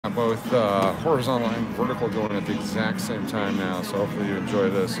Both horizontal and vertical going at the exact same time now, so hopefully you enjoy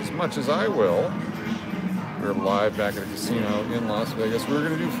this as much as I will. We're live back at a casino in Las Vegas. We were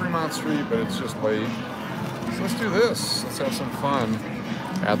going to do Fremont Street, but it's just late. So let's do this. Let's have some fun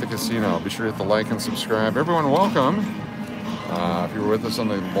at the casino. Be sure to hit the like and subscribe. Everyone, welcome. If you were with us on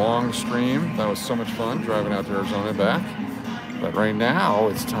the long stream, that was so much fun driving out to Arizona and back. But right now,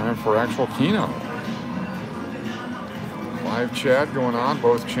 it's time for actual Keno. Live chat going on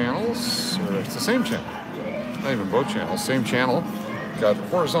both channels, or it's the same channel, not even both channels, same channel. Got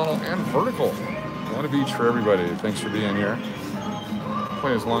horizontal and vertical. One of each for everybody. Thanks for being here.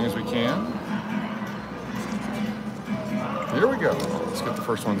 Play as long as we can. Here we go. Let's get the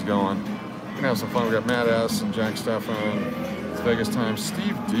first ones going. We're gonna have some fun. We got Matt S and Jack Stefan. It's Vegas time.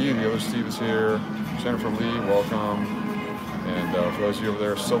 Steve D, the other Steve is here. Jennifer Lee, welcome. And for those of you over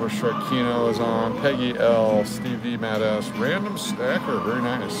there, Silver Shrek Keno is on. Peggy L, Steve D, Matt S, Random Stacker, very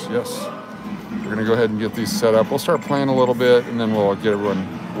nice, yes. We're gonna go ahead and get these set up. We'll start playing a little bit and then we'll get everyone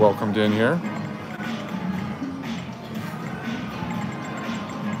welcomed in here.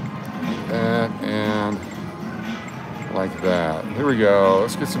 Like that and like that. Here we go,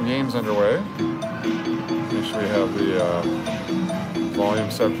 let's get some games underway. Make sure we have the volume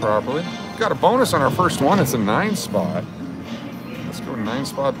set properly. Got a bonus on our first one, it's a 9-spot. Let's go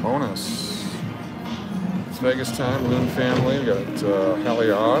 9-spot bonus. It's Vegas time, LOON family. We got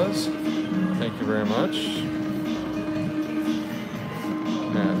Landeroz. Thank you very much.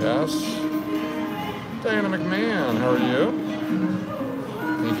 Matt S. Diana McMahon, how are you?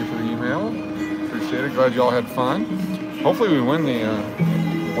 Thank you for the email. Appreciate it. Glad you all had fun. Hopefully we win the,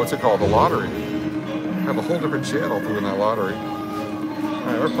 what's it called, the lottery. Have a whole different channel if we win that lottery. All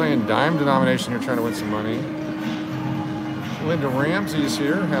right, we're playing dime denomination here, trying to win some money. Linda Ramsey's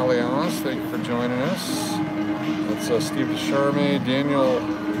here. Landeroz, thank you for joining us. That's Steve DeCharme. Daniel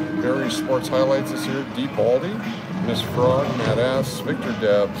Barry Sports Highlights is here. Deep Baldy, Miss Frog, Matt S, Victor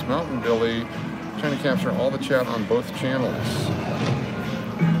Debs, Mountain Billy. Trying to capture all the chat on both channels.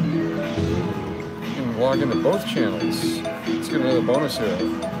 You can log into both channels. Let's get another bonus here.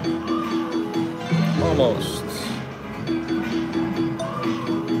 Almost.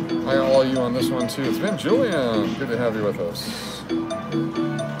 Hi, all of you on this one too. It's been Julian. Good to have you with us. Come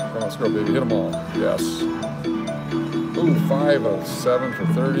on, let's go, baby. Hit them all. Yes. Ooh, 5 of 7 for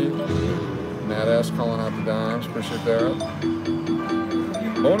 30. Matt S calling out the dimes. Appreciate that.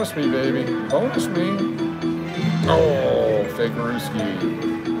 Bonus me, baby. Bonus me. Oh, fake Ruski.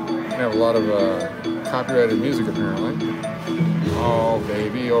 We have a lot of copyrighted music apparently. Oh,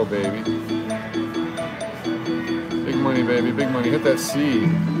 baby. Oh, baby. Big money, baby. Big money. Hit that C.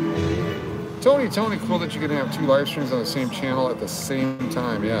 Tony, cool that you can have 2 live streams on the same channel at the same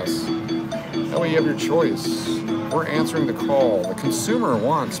time, yes. That way you have your choice. We're answering the call. The consumer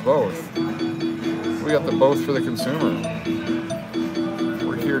wants both. We got the both for the consumer.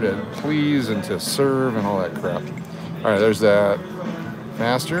 We're here to please and to serve and all that crap. All right, there's that.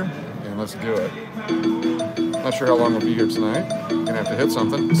 Faster, and let's do it. Not sure how long we'll be here tonight. Gonna have to hit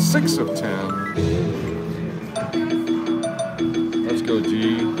something. 6 of 10. Let's go,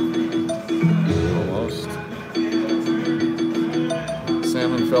 G. Almost.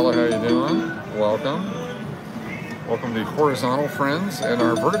 Salmon fella, how you doing? Welcome. Welcome to horizontal friends and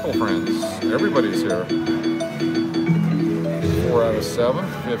our vertical friends. Everybody's here. 4 out of 7,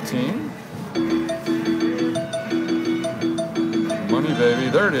 15. Money, baby.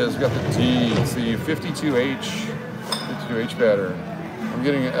 There it is. We got the D. It's the 52H pattern. I'm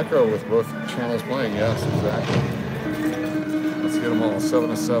getting an echo with both channels playing. Yes, exactly. Let's get them all. 7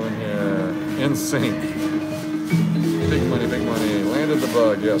 of 7 here. In sync. Big money, big money. Landed the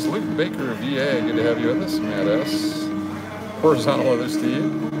bug. Yes. Luke Baker, VA. Good to have you with us. Matt S. Horizontal Leather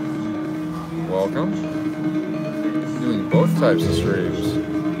Steve. Welcome. Doing both types of streams.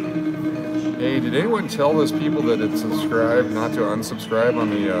 Hey, did anyone tell those people that had subscribed not to unsubscribe on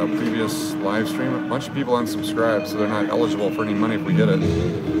the previous live stream? A bunch of people unsubscribed, so they're not eligible for any money if we get it.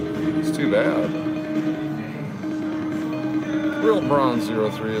 It's too bad. Real Bronze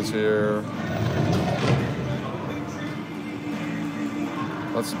 03 is here.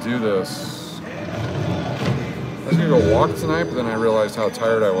 Let's do this. I was gonna go walk tonight, but then I realized how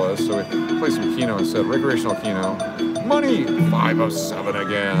tired I was, so we played some Keno instead. Recreational Keno. Money! 5 of 7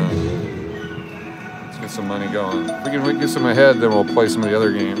 again. Let's get some money going. If we can get some ahead, then we'll play some of the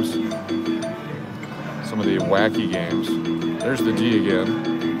other games. Some of the wacky games. There's the D again.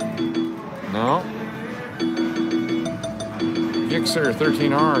 No? Gixer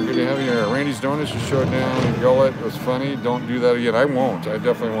 13R, good to have you here. Randy's Donuts just showed down in Gullet. It was funny. Don't do that again. I won't. I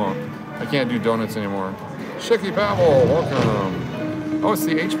definitely won't. I can't do donuts anymore. Shicky Pavel, welcome. Oh, it's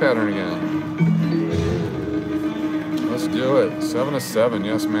the H pattern again. Let's do it. 7 of 7.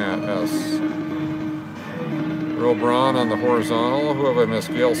 Yes, Matt. Yes. Real Braun on the horizontal. Who have I missed?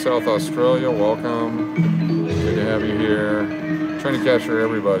 Gail, South Australia. Welcome. Good to have you here. Trying to capture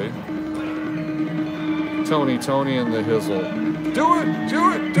everybody. Tony and the Hizzle. Do it!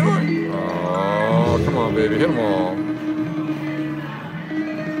 Do it! Do it! Oh, come on, baby. Hit them all.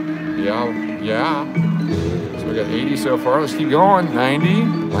 Yeah. So we got 80 so far. Let's keep going. 90.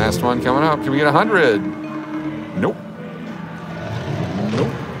 Last one coming up. Can we get 100? Nope.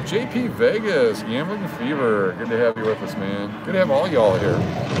 JP Vegas, Gambling Fever. Good to have you with us, man. Good to have all y'all here.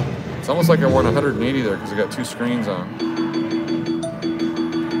 It's almost like I won 180 there because I got 2 screens on.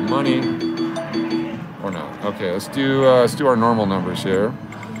 Money. Or not. Okay, let's do our normal numbers here.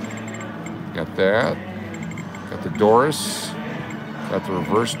 Got that. Got the Doris. Got the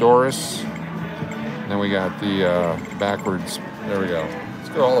reverse Doris. Then we got the backwards. There we go. Let's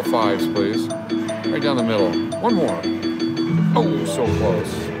go all the 5s, please. Right down the middle. One more. Oh, so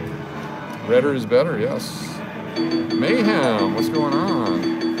close. Redder is better, yes. Mayhem, what's going on?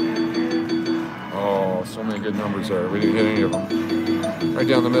 Oh, so many good numbers there. We didn't hit any of them. Right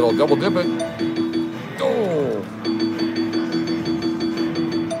down the middle. Double dip it. Oh.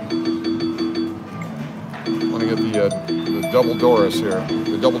 I want to get the double Doris here.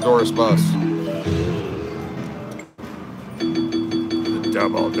 The double Doris bus. The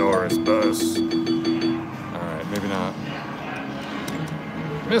double Doris bus. All right, maybe not.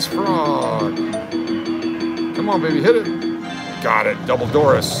 Miss Frog. Come on, baby, hit it. Got it. Double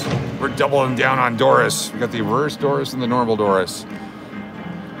Doris. We're doubling down on Doris. We got the reverse Doris and the normal Doris.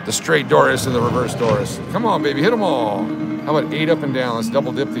 The straight Doris and the reverse Doris. Come on, baby, hit them all. How about 8 up and down? Let's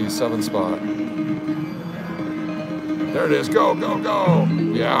double dip the 7 spot. There it is. Go, go, go.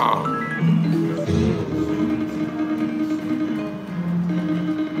 Yeah.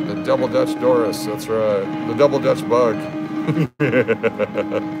 The double Dutch Doris. That's right. The double Dutch bug.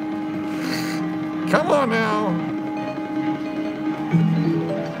 Come on now.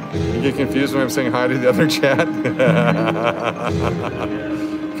 You get confused when I'm saying hi to the other chat?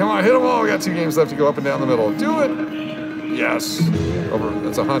 Come on, hit them all. We got 2 games left to go up and down the middle. Do it. Yes. Over.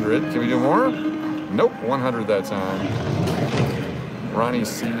 That's 100. Can we do more? Nope. 100 that time. Ronnie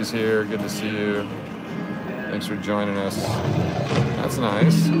C is here. Good to see you. Thanks for joining us. That's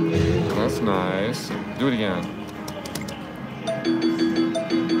nice. That's nice. Do it again.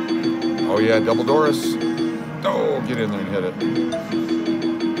 Oh yeah, double Doris. Oh, get in there and hit it.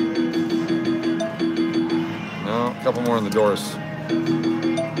 No, a couple more in the Doris.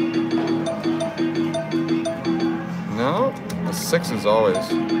 No, the 6s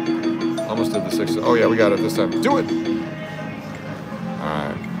always. Almost did the 6s. Oh yeah, we got it this time. Do it. All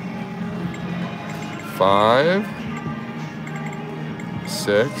right. 5,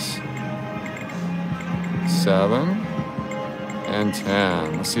 6, 7. And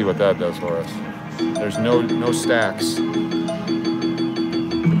 10. Let's see what that does for us. There's no stacks.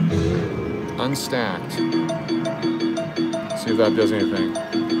 Unstacked. See if that does anything.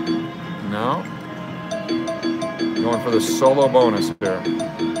 No. Going for the solo bonus here.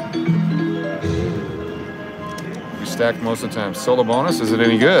 We stacked most of the time. Solo bonus, is it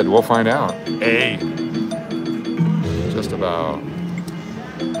any good? We'll find out. A. Just about.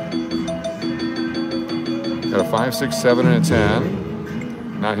 Got a 5, 6, 7, and a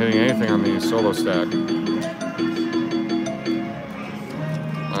 10. Not hitting anything on the solo stack.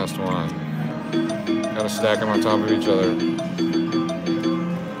 Last one. Got to stack them on top of each other.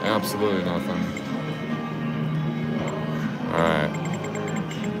 Absolutely nothing. All right.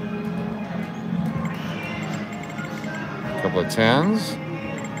 A couple of 10s.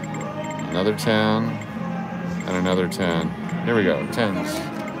 Another 10. And another 10. Here we go. 10s.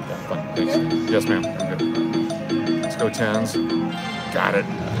 Thanks. Yes, ma'am. I'm good. Let's go 10s. Got it.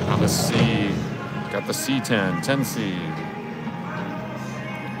 On the C. Got the C10. 10C.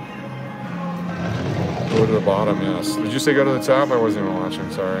 Go to the bottom, yes. Did you say go to the top? I wasn't even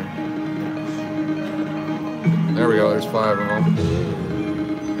watching, sorry. There we go. There's 5 of them.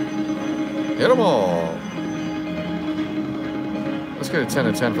 Hit them all. Let's get a 10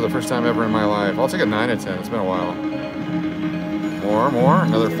 of 10 for the first time ever in my life. I'll take a 9 of 10. It's been a while. More.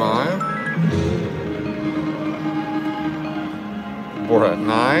 Another 5. Bora.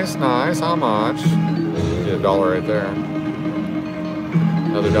 Nice. How much? Get $1 right there.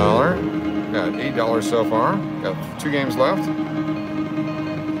 Another $1. Got $8 so far. Got 2 games left.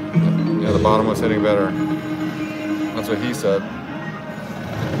 Yeah, the bottom was hitting better. That's what he said.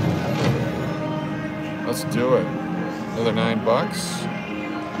 Let's do it. Another $9.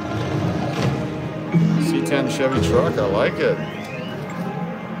 C10 Chevy truck. I like it.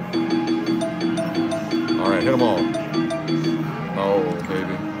 right, hit them all. Oh,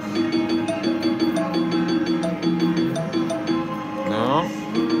 baby. No.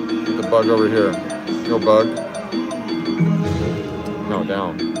 Get the bug over here. Go, bug. No,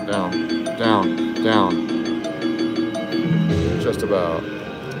 down, down, down, down. Just about.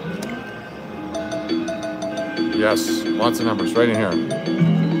 Yes, lots of numbers right in here.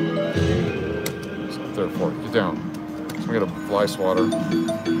 Third, fourth, get down. So we got a fly swatter.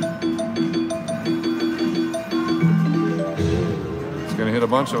 It's gonna hit a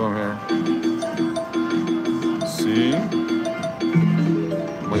bunch of them here. See?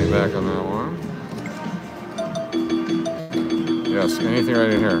 Money back on that one. Yes, anything right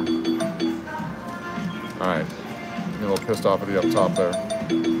in here. All right, get a little pissed off at the up top there.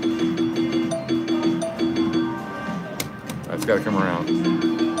 That's got to come around.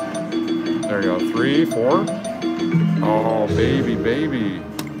 There we go. 3, 4. Oh, baby, baby.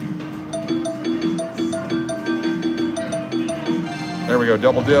 There we go.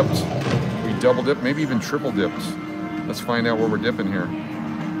 Double dipped. We double dipped, maybe even triple dipped. Let's find out where we're dipping here.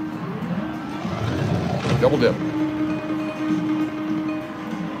 Double dip.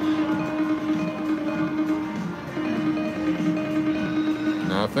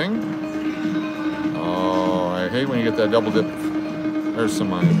 Nothing. Oh, I hate when you get that double dip. There's some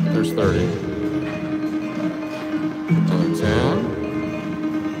money. There's 30. Another 10.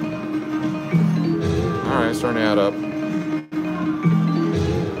 All right, starting to add up.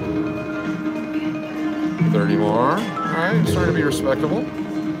 30 more. All right, starting to be respectable.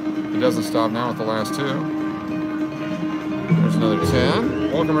 It doesn't stop now with the last 2. There's another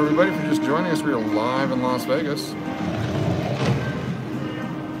 10. Welcome everybody for just joining us. We are live in Las Vegas.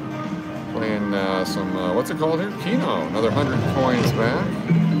 Playing some, what's it called here? Keno. Another 100 coins back.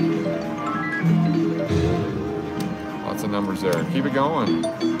 Lots of numbers there. Keep it going.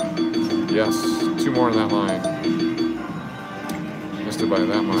 Yes, 2 more in that line. Missed it by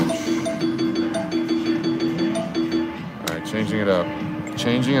that much. All right, changing it up.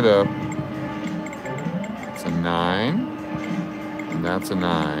 Changing it up. It's a 9. And that's a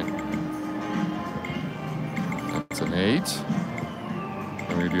 9. That's an 8.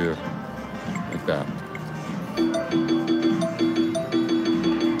 And we do like that.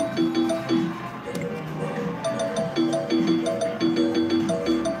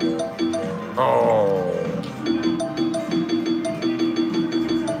 Oh.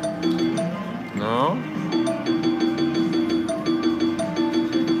 No?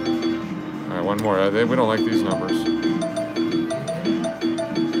 All right, one more. We don't like these numbers.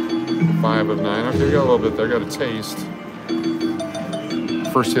 5 of 9. Okay, we got a little bit there. Got a taste.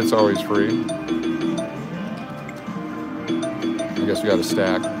 First hit's always free. I guess we got a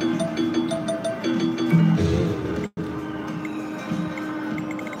stack.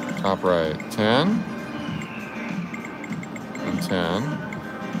 Top right. 10. And 10.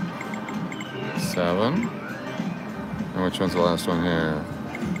 7. And which one's the last one here?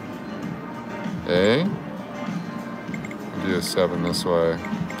 A. We'll do a 7 this way.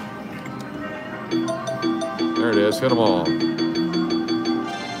 There it is. Hit them all.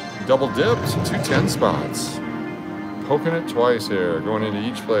 Double dipped. 2 10 spots. Poking it twice here. Going into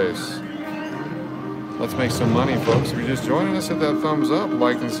each place. Let's make some money, folks. If you're just joining us, hit that thumbs up,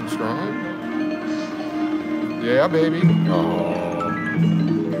 like and subscribe. Yeah, baby. Oh.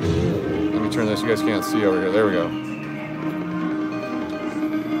 Let me turn this. You guys can't see over here. There we go.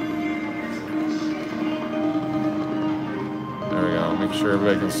 There we go. Make sure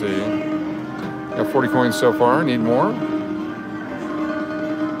everybody can see. Got 40 coins so far. Need more.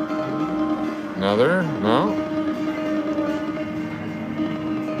 Another? No?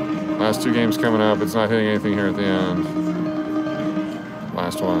 Last 2 games coming up. It's not hitting anything here at the end.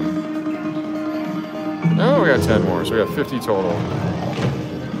 Last one. No, we got 10 more. So we got 50 total.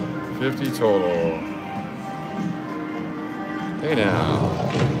 50 total. Hey now.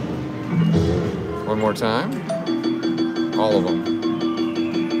 One more time. All of them.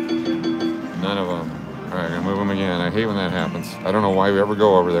 None of them. All right, I'm gonna move them again. I hate when that happens. I don't know why we ever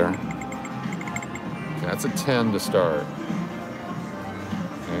go over there. Okay, that's a 10 to start.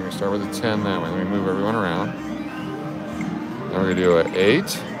 Okay, we're gonna start with a 10 that way. Let me move everyone around. Then we're gonna do an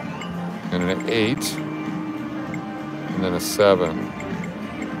 8, and an 8, and then a 7.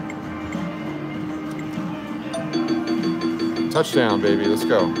 Touchdown, baby, let's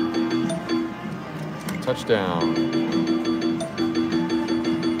go. Touchdown.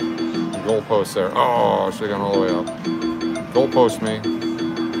 Goalpost there. Oh, I should have gone all the way up. Goalpost me.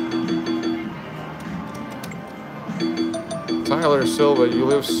 Tyler Silva, you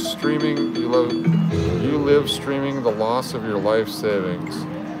live streaming the loss of your life savings.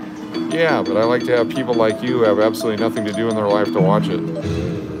 Yeah, but I like to have people like you who have absolutely nothing to do in their life to watch it.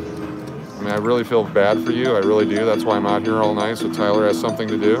 I mean, I really feel bad for you. I really do. That's why I'm out here all night, so Tyler has something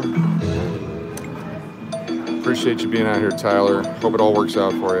to do. Appreciate you being out here, Tyler. Hope it all works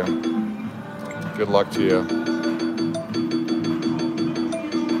out for you. Good luck to you.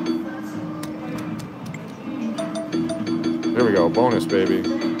 There we go. Bonus, baby.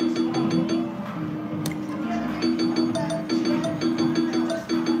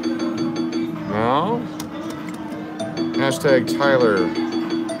 Now, hashtag Tyler.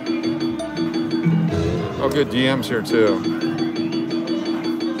 Oh, good DMs here too.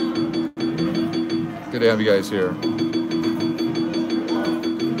 Good to have you guys here.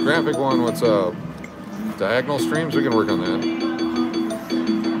 Graphic one, what's up? Diagonal streams, we can work on that.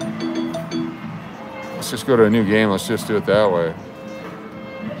 Let's just go to a new game. Let's just do it that way.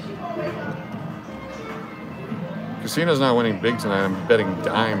 Casino's not winning big tonight. I'm betting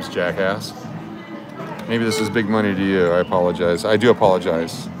dimes, jackass. Maybe this is big money to you. I apologize. I do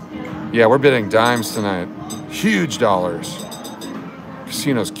apologize. Yeah, we're betting dimes tonight. Huge dollars.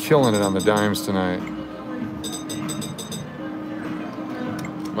 Casino's killing it on the dimes tonight.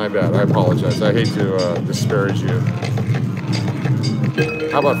 My bad. I apologize. I hate to disparage you.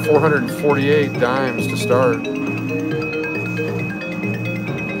 How about 448 dimes to start?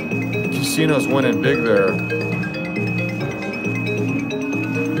 Casino's winning big there.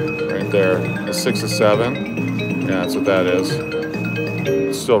 There, a 6 of 7. Yeah, that's what that is.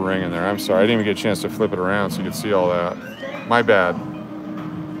 It's still ringing there. I'm sorry, I didn't even get a chance to flip it around so you could see all that. My bad.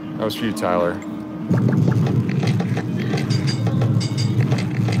 That was for you, Tyler.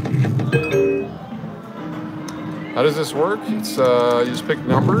 How does this work? It's you just pick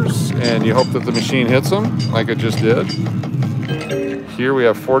numbers and you hope that the machine hits them, like it just did. Here we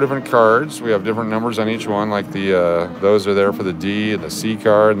have 4 different cards. We have different numbers on each one, like the those are there for the D and the C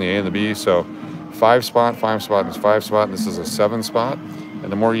card and the A and the B. So 5 spot, 5 spot, and 5 spot, and this is a 7 spot.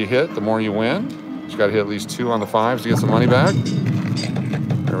 And the more you hit, the more you win. You got to hit at least 2 on the 5s to get some money back.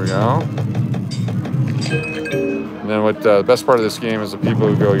 There we go. And then what the best part of this game is the people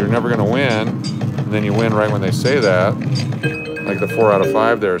who go, you're never going to win, and then you win right when they say that. Like the 4 out of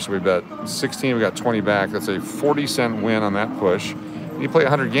 5 there. So we bet 16, we got 20 back. That's a 40-cent win on that push. You play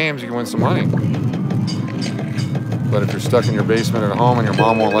 100 games, you can win some money. But if you're stuck in your basement at home and your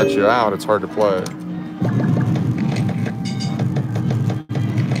mom won't let you out, it's hard to play.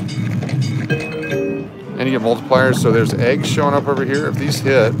 And you get multipliers, so there's eggs showing up over here. If these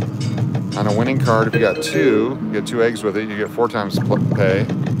hit on a winning card, if you got 2, you get 2 eggs with it, you get 4 times pay.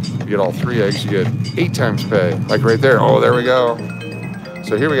 You get all 3 eggs, you get 8 times pay. Like right there. Oh, there we go.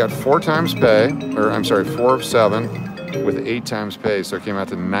 So here we got 4 times pay, or I'm sorry, 4 of 7. With 8 times pay, so it came out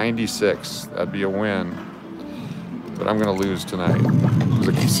to 96. That'd be a win. But I'm going to lose tonight because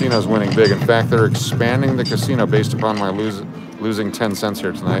the casino's winning big. In fact, they're expanding the casino based upon my losing 10 cents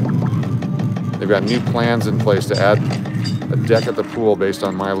here tonight. They've got new plans in place to add a deck at the pool based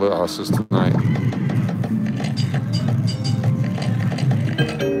on my losses tonight.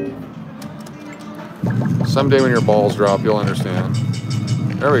 Someday when your balls drop, you'll understand.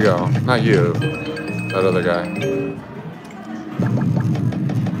 There we go. Not you. That other guy.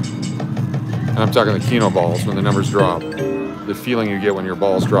 And I'm talking the Keno balls when the numbers drop. The feeling you get when your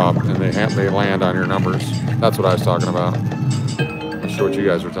balls drop and they land on your numbers. That's what I was talking about. I'm not sure what you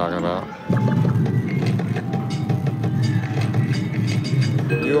guys were talking about.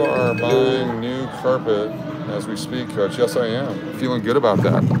 You are buying new carpet as we speak, Coach. Yes, I am. Feeling good about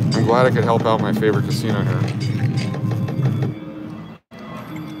that. I'm glad I could help out my favorite casino here.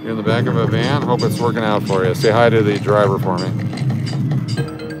 You're in the back of a van. Hope it's working out for you. Say hi to the driver for me.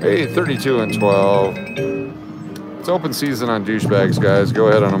 Hey, 32 and 12. It's open season on douchebags, guys. Go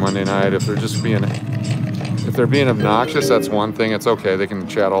ahead on a Monday night. If they're being obnoxious, that's one thing. It's okay. They can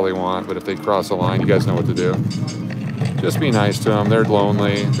chat all they want, but if they cross the line, you guys know what to do. Just be nice to them. They're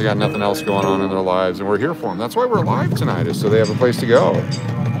lonely. They got nothing else going on in their lives, and we're here for them. That's why we're live tonight, is so they have a place to go.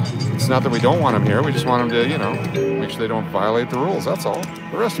 It's not that we don't want them here. We just want them to, you know, make sure they don't violate the rules. That's all.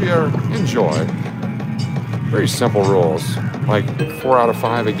 The rest of you are enjoy. Very simple rules. Like 4 out of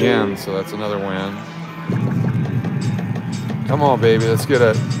 5 again, so that's another win. Come on, baby. Let's get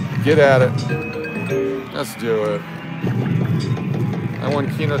it. Get at it. Let's do it. I won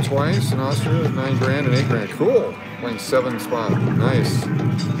Keno twice in Austria, 9 grand and 8 grand. Cool. Playing 7 spot. Nice.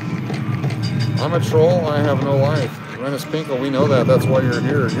 I'm a troll. I have no life. Rennis Pinkle, we know that. That's why you're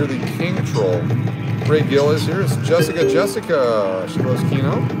here. You're the king troll. Ray Gill is here. It's Jessica. She loves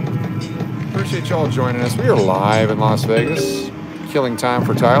Keno. Appreciate y'all joining us. We are live in Las Vegas. Killing Time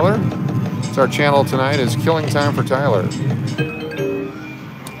for Tyler. It's our channel tonight is Killing Time for Tyler.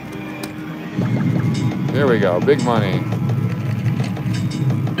 Here we go, big money.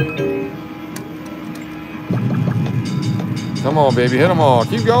 Come on, baby, hit them all.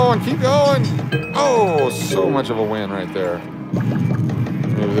 Keep going, keep going. Oh, so much of a win right there.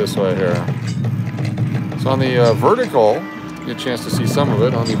 Move this way here. So on the vertical, you get a chance to see some of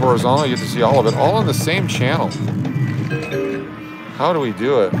it. On the horizontal, you get to see all of it, all on the same channel. How do we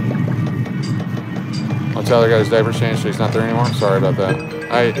do it? Oh, Tyler got his diaper changed, so he's not there anymore. Sorry about that.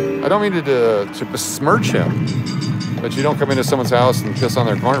 I don't mean to besmirch him, but you don't come into someone's house and piss on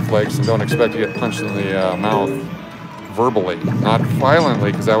their cornflakes and don't expect to get punched in the mouth verbally. Not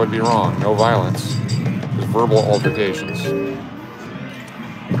violently, because that would be wrong. No violence. Just verbal altercations.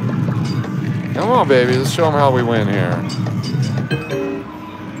 Come on, baby. Let's show them how we win here.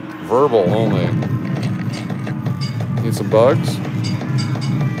 Verbal only. Need some bugs.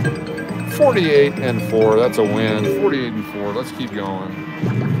 48 and 4. That's a win. 48 and 4. Let's keep going.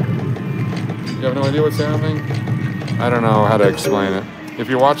 You have no idea what's happening? I don't know how to explain it. If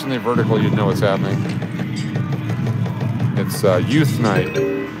you're watching the vertical, you'd know what's happening. It's youth night.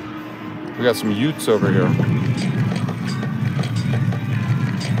 We got some youths over here.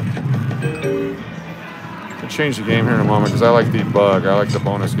 I'll change the game here in a moment because I like the bug. I like the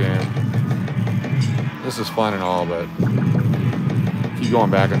bonus game. This is fun and all, but keep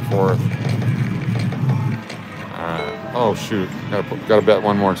going back and forth. All right. Oh shoot! Gotta bet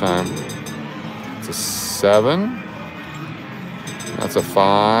one more time. It's a 7. That's a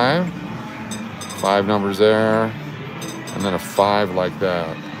 5. 5 numbers there. And then a 5 like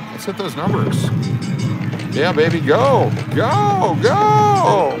that. Let's hit those numbers. Yeah, baby, go! Go!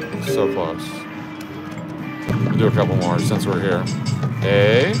 Go! So close. We'll do a couple more since we're here.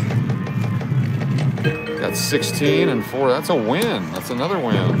 A. Got 16 and 4. That's a win. That's another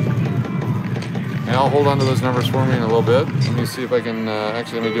win. Al, hold on to those numbers for me in a little bit. Let me see if I can...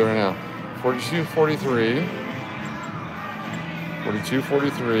 actually, let me do it right now. 42, 43. 42,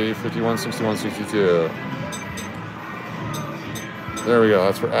 43. 51, 61, 62. There we go.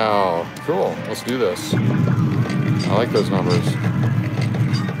 That's for Al. Cool. Let's do this. I like those numbers.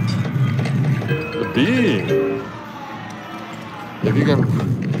 The B.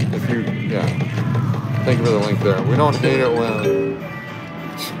 Yeah. Thank you for the link there. We don't hate it when...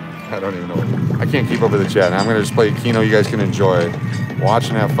 I don't even know. I can't keep up with the chat. I'm going to just play Keno. You guys can enjoy. Watch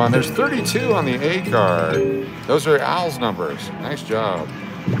and have fun. There's 32 on the A card. Those are Al's numbers. Nice job.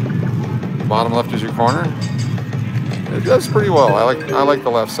 Bottom left is your corner. It does pretty well. I like the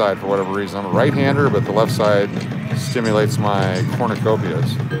left side for whatever reason. I'm a right-hander, but the left side stimulates my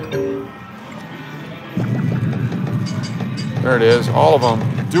cornucopias. There it is. All of them.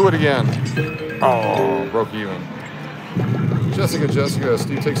 Do it again. Oh, broke even. Jessica.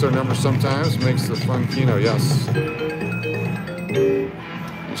 Steve takes our numbers sometimes. Makes the fun Keno. Yes.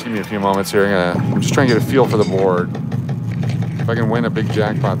 Just give me a few moments here. I'm just trying to get a feel for the board. If I can win a big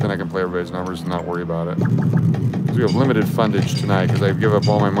jackpot, then I can play everybody's numbers and not worry about it. We have limited fundage tonight because I give up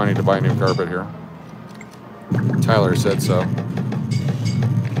all my money to buy new carpet here. Tyler said so.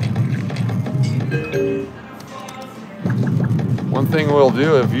 One thing we'll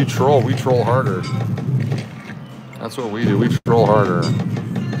do, if you troll, we troll harder. That's what we do. We troll harder.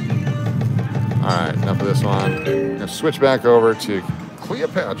 All right, enough of this one. I'm going to switch back over to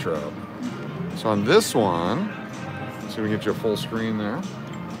Cleopatra. So on this one, see if we can get you a full screen there.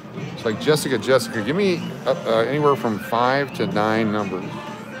 It's like Jessica, give me anywhere from 5 to 9 numbers.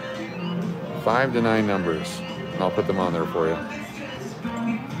 5 to 9 numbers. And I'll put them on there for you.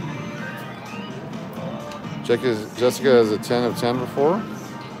 Jessica has a 10 of 10 before.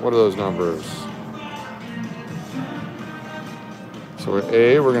 What are those numbers? So with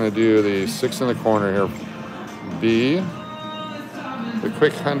A, we're going to do the 6 in the corner here. B, the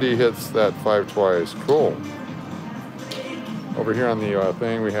quick hundy hits that 5 twice. Cool. Over here on the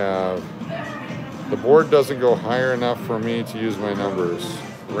thing, we have the board doesn't go higher enough for me to use my numbers.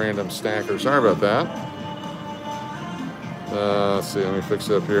 Random stacker. Sorry about that. Let's see. Let me fix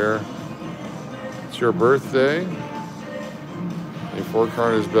it up here. It's your birthday. A 4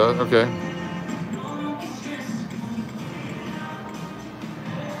 card is best. Okay.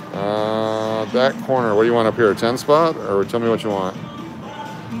 That corner. What do you want up here? A 10 spot, or tell me what you want.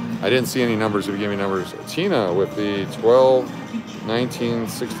 I didn't see any numbers. If you gave me numbers, Tina with the 12, 19,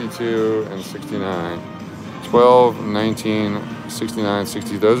 62, and 69. 12, 19, 69,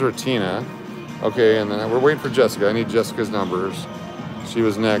 60. Those are Tina. Okay, and then we're waiting for Jessica. I need Jessica's numbers. She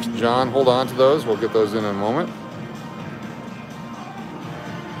was next. John, hold on to those. We'll get those in a moment.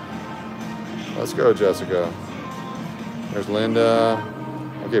 Let's go, Jessica. There's Linda.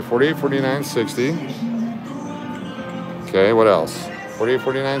 Okay, 48, 49, 60. Okay, what else? 48,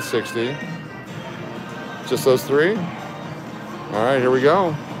 49, 60. Just those three? All right, here we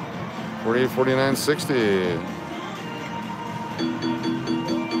go. 48, 49, 60.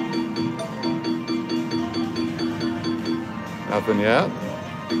 Nothing yet.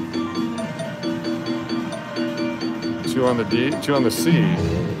 2 on the D, 2 on the C.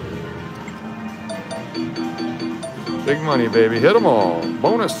 Big money, baby. Hit them all.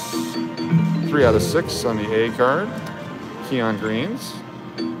 Bonus. 3 out of 6 on the A card. Keon Greens.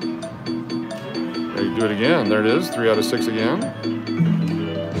 There you do it again. There it is. 3 out of 6 again.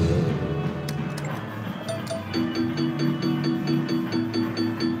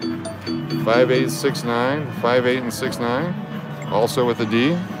 Five, 8, 6, 9. 5, 8, and 6, 9. Also with the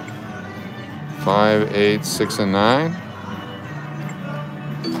D. 5, 8, 6, and 9.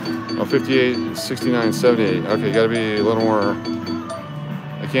 Oh, 58, 69, 78. Okay, gotta be a little more.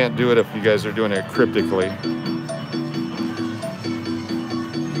 I can't do it if you guys are doing it cryptically.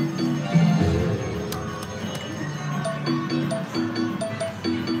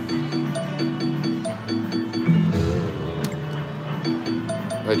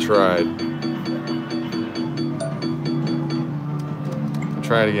 I tried.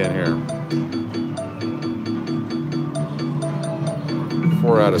 Try it again here.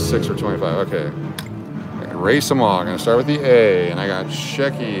 4 out of 6 or 25. Okay. Erase them all. I'm going to start with the A. And I got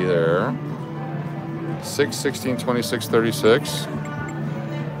Shecky there. 6, 16, 26, 36.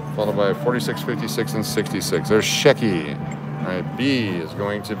 Followed by 46, 56, and 66. There's Shecky. All right. B is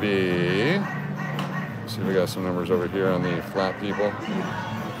going to be. Let's see if we got some numbers over here on the flat people.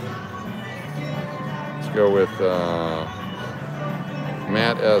 Let's go with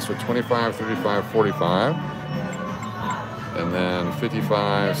Matt S with 25, 35, 45. And then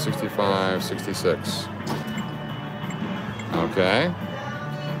 55, 65, 66. Okay.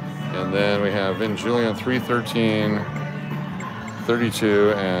 And then we have Vin Julian 3, 13,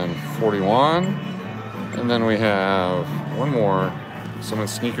 32, and 41. And then we have one more.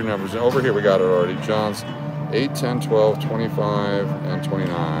 Someone's sneaker numbers. Over here we got it already. John's 8, 10, 12, 25, and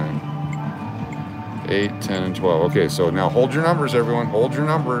 29. 8, 10, and 12. Okay, so now hold your numbers, everyone. Hold your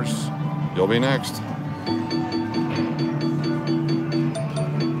numbers. You'll be next.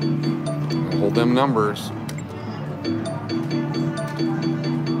 Hold them numbers.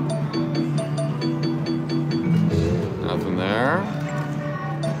 Nothing there.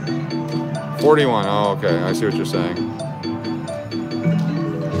 41. Oh, okay. I see what you're saying.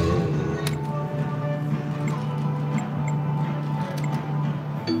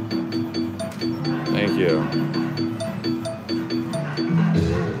 Thank you.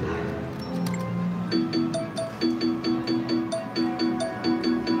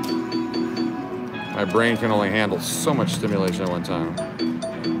 My brain can only handle so much stimulation at one time.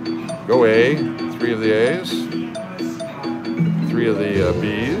 Go A, 3 of the A's, 3 of the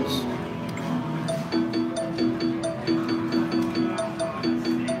B's,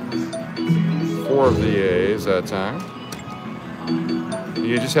 4 of the A's that time.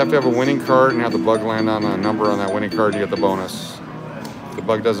 You just have to have a winning card and have the bug land on a number on that winning card, you get the bonus. If the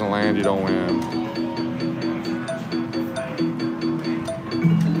bug doesn't land, you don't win.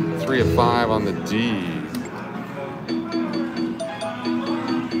 3 of 5 on the D.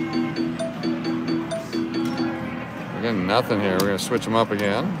 Again, nothing here. We're going to switch them up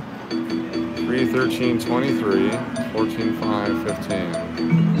again. 3, 13, 23, 14, 5, 15.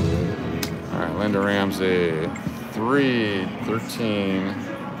 All right, Linda Ramsey. 3, 13,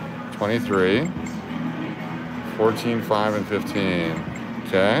 23, 14, 5, and 15.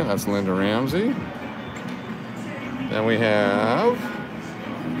 Okay, that's Linda Ramsey. Then we have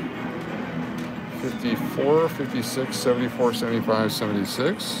 54, 56, 74, 75,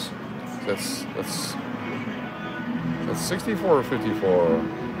 76. That's 64 or 54?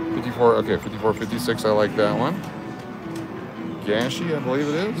 54, okay, 54, 56, I like that one. Gashi, I believe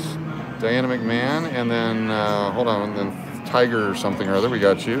it is. Diana McMahon, and then, hold on, then Tiger or something or other, we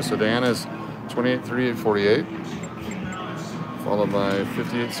got you. So Diana's 28, 38, 48. Followed by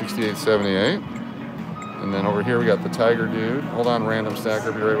 58, 68, 78. And then over here we got the Tiger dude. Hold on, random stack,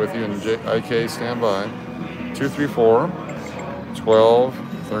 I'll be right with you. And IK, stand by. 2, 3, 4, 12,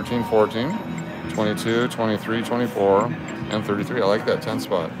 13, 14, 22, 23, 24, and 33. I like that 10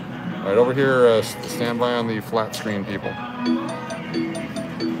 spot. All right, over here, stand by on the flat screen people.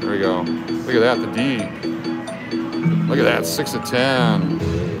 There we go. Look at that, the D. Look at that, 6 of 10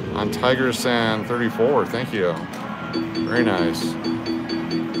 on Tiger Sand 34. Thank you. Very nice.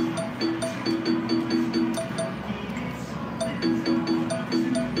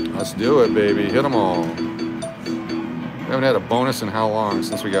 Let's do it, baby. Hit them all. We haven't had a bonus in how long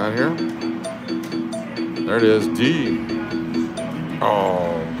since we got here? There it is, D.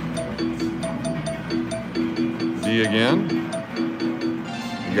 Oh. D again.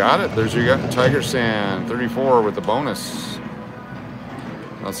 You got it. There's your Tiger Sand, 34 with the bonus.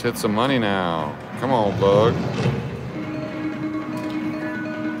 Let's hit some money now. Come on, bug.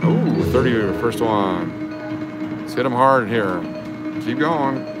 Ooh, 30, first one. Let's hit them hard here. Keep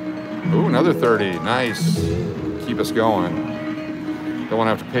going. Ooh, another 30. Nice. Keep us going. Don't want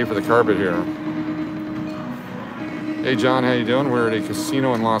to have to pay for the carpet here. Hey, John, how you doing? We're at a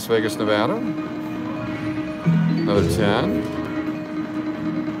casino in Las Vegas, Nevada. Another 10.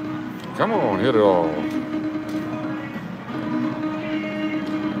 Come on, hit it all.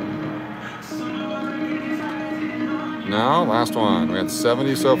 Now, last one. We had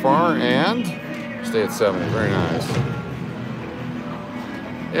 70 so far, and stay at 70. Very nice.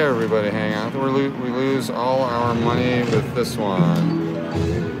 Everybody hang out. We lose all our money with this one.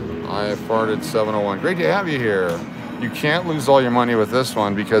 I farted 701. Great to have you here. You can't lose all your money with this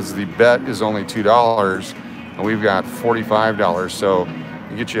one because the bet is only $2, and we've got $45, so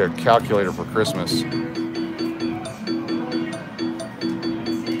you get you a calculator for Christmas.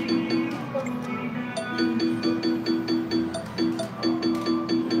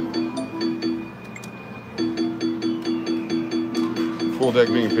 Full deck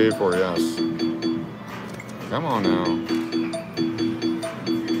being paid for, yes. Come on now.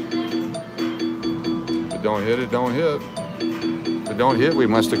 If it don't hit, it don't hit. If it don't hit, we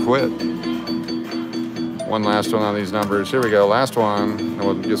must have quit. One last one on these numbers. Here we go, last one. And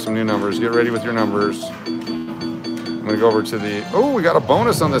we'll get some new numbers. Get ready with your numbers. I'm gonna go over to the, oh, we got a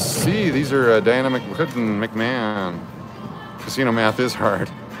bonus on the C. These are Dynamic Hood and McMahon. Casino math is hard.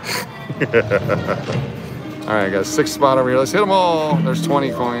 All right, got a 6th spot over here. Let's hit them all. There's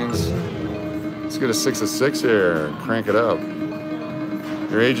 20 coins. Let's get a 6 of 6 here. Crank it up.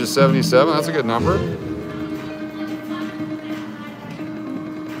 Your age is 77. That's a good number.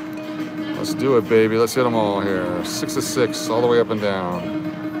 Let's do it, baby. Let's hit them all here. 6 of 6, all the way up and down.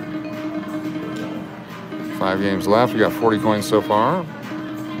 5 games left. We got 40 coins so far.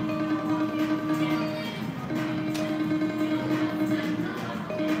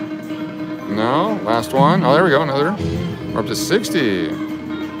 No, last one. Oh, there we go, another. We're up to 60.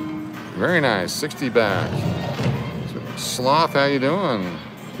 Very nice, 60 back. Sloth, how you doing?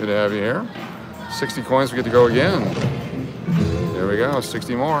 Good to have you here. 60 coins, we get to go again. There we go,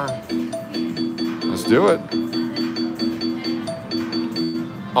 60 more. Let's do it.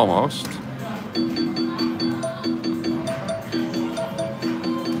 Almost.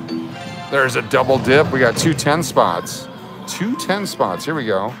 There's a double dip. We got 2 10 spots. 2 10 spots, here we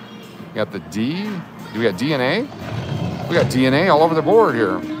go. We got the D. Do we got DNA? We got DNA all over the board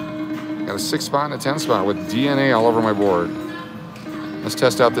here. Got a 6 spot and a 10 spot with DNA all over my board. Let's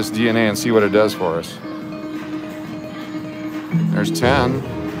test out this DNA and see what it does for us. There's 10.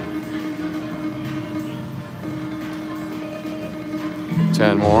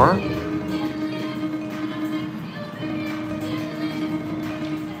 10 more.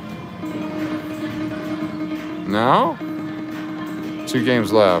 No? 2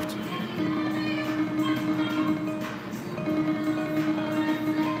 games left.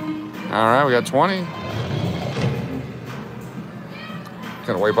 All right, we got 20.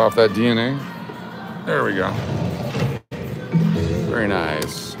 Gonna wipe off that DNA. There we go. Very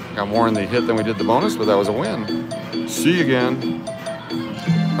nice. Got more in the hit than we did the bonus, but that was a win. See you again.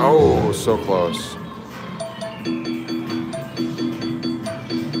 Oh, so close.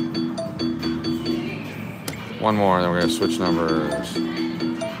 One more, then we're gonna switch numbers.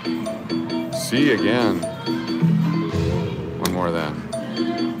 See you again. One more then.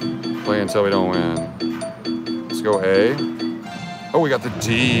 Play until we don't win. Let's go A. Oh, we got the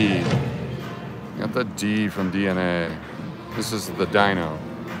D. We got the D from DNA. This is the Dino.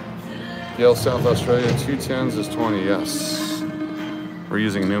 Yale, South Australia, 2 10s is 20, yes. We're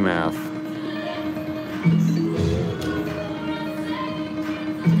using new math.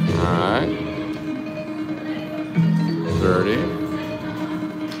 All right. 30.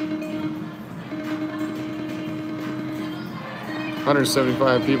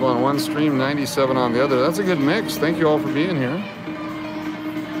 175 people on one stream, 97 on the other. That's a good mix. Thank you all for being here.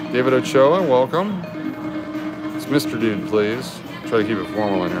 David Ochoa, welcome. It's Mr. Dude, please. Try to keep it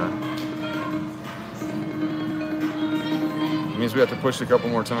formal in here. It means we have to push a couple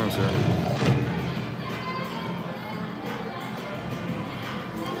more times here.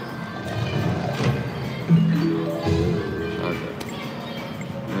 Okay.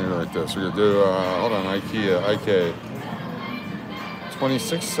 Maybe like this. We're gonna do, hold on, IK.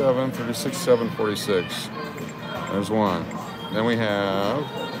 26.7, 36.7, 46. There's one. Then we have,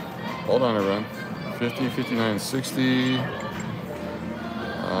 hold on everyone, 50, 59, 60,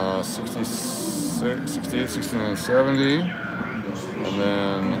 66, 68, 69, 70. And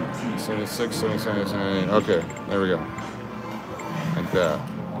then 76, 77, 78. Okay, there we go. Like that.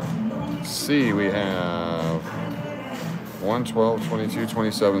 C, we have 112, 22,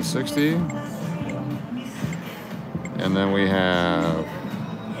 27, 60. And then we have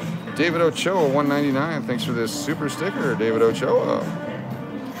David Ochoa, 199. Thanks for this super sticker, David Ochoa.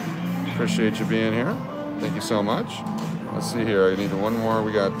 Appreciate you being here. Thank you so much. Let's see here. I need one more.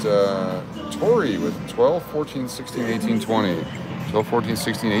 We got Tori with 12, 14, 16, 18, 20. 12, 14,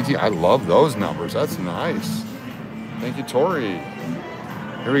 16, 18. I love those numbers. That's nice. Thank you, Tori.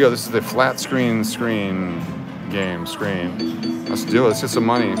 Here we go. This is the flat screen game. Let's do it. Let's get some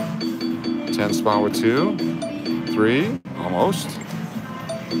money. 10 spot with 2. 3. Almost.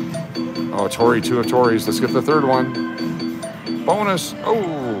 Oh, Tori. 2 of Tori's. Let's get the third one. Bonus.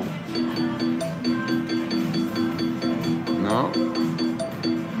 Oh. No.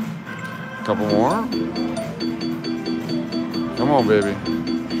 Couple more. Come on, baby.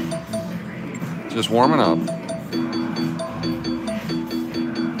 Just warming up.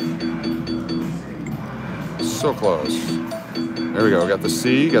 So close. There we go. Got the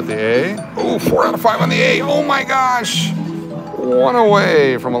C, got the A. Oh, 4 out of 5 on the A. Oh my gosh. 1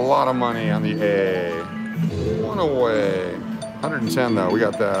 away from a lot of money on the A. 1 away. 110 though. We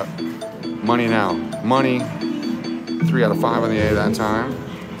got that. Money now. Money. 3 out of 5 on the A that time.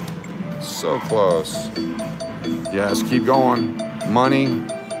 So close. Yes, keep going. Money.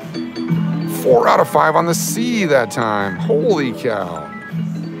 4 out of 5 on the C that time. Holy cow.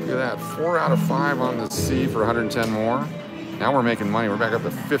 Look at that. 4 out of 5 on the C for 110 more. Now we're making money. We're back up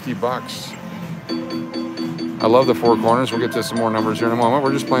to 50 bucks. I love the 4 corners. We'll get to some more numbers here in a moment.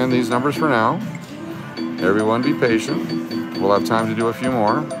 We're just playing these numbers for now. Everyone be patient. We'll have time to do a few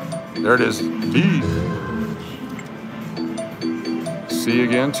more. There it is. D. C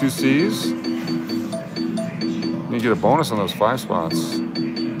again. 2 C's. You get a bonus on those 5 spots.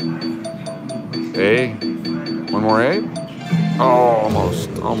 A. 1 more A. Oh, almost.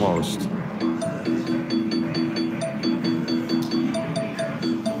 Almost.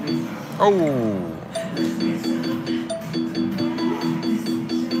 Oh.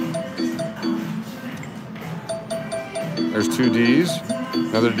 There's 2 D's.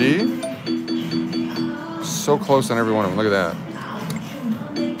 Another D. So close on every one of them. Look at that.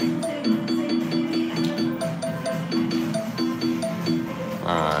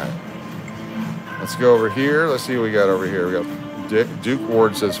 Alright. Let's go over here. Let's see what we got over here. We got Duke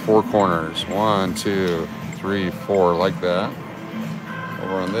Ward says 4 corners. 1, 2, 3, 4, like that.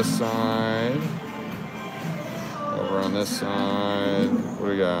 Over on this side. Over on this side. What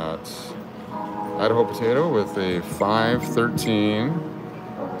do we got? Idaho Potato with a 513,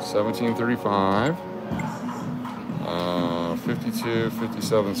 1735, 52,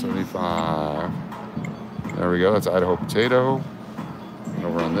 57, 75. There we go. That's Idaho Potato. And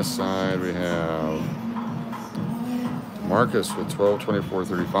over on this side, we have Marcus with 12, 24,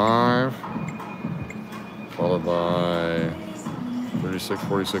 35, followed by 36,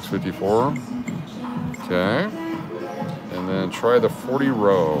 46, 54. Okay. And then try the 40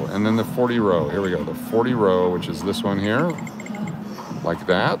 row. And then the 40 row. Here we go. The 40 row, which is this one here. Like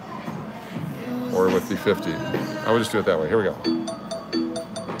that. Or with the 50. I would just do it that way. Here we go.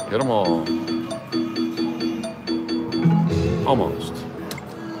 Hit them all. Almost.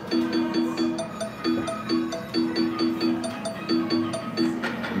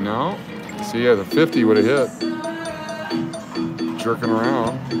 No. See, yeah, the 50 would have hit. Jerking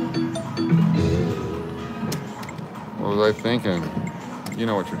around. What was I thinking? You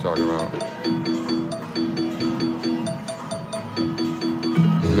know what you're talking about.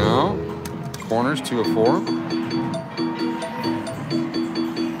 No. Corners, 2 of 4.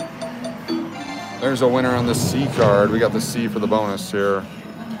 There's a winner on the C card. We got the C for the bonus here.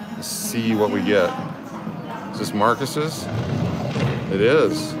 Let's see what we get. Is this Marcus's? It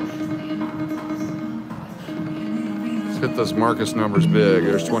is. Let's hit those Marcus numbers big.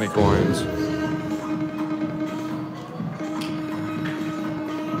 There's 20 coins.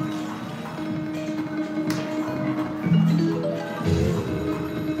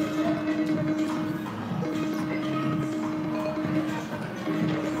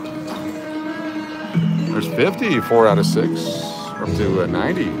 There's 50, 4 out of 6. We're up to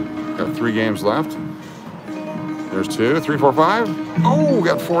 90. Got 3 games left. There's 2, 3, 4, 5. Oh,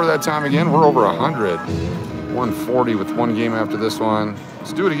 got 4 that time again. We're over 100. 140 with 1 game after this one.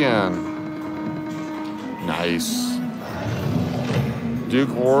 Let's do it again. Nice.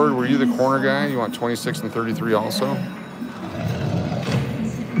 Duke Ward, were you the corner guy? You want 26 and 33 also? All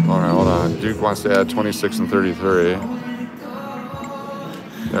right, hold on. Duke wants to add 26 and 33.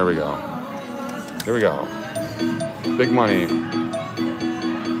 There There we go. Here we go. Big money.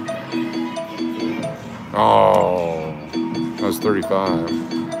 Oh, that was 35.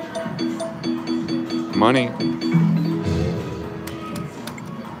 Money.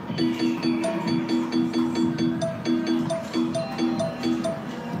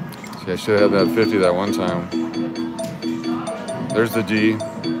 See, I should have had that 50 that one time. There's the D.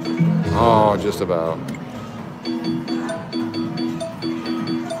 Oh, just about.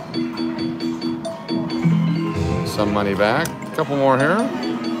 Some money back. A couple more here.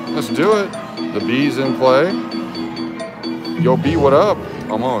 Let's do it. The B's in play. Yo, B, what up?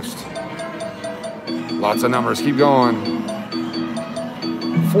 Almost. Lots of numbers. Keep going.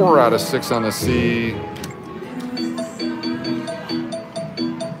 4 out of 6 on the C.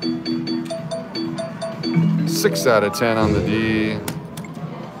 Six out of 10 on the D.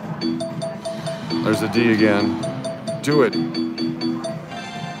 There's the D again. Do it.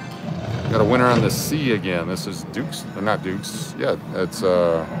 Got a winner on the C again. This is Dukes. Or not Dukes. Yeah, it's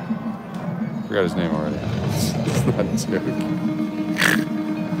forgot his name already. It's not Duke.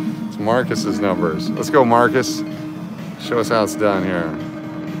 It's Marcus's numbers. Let's go, Marcus. Show us how it's done here.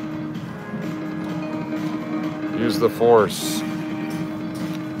 Use the force.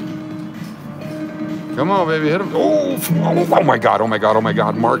 Come on, baby, hit him. Oh my God, oh my God, oh my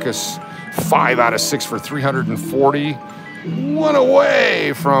God. Marcus, 5 out of 6 for 340. 1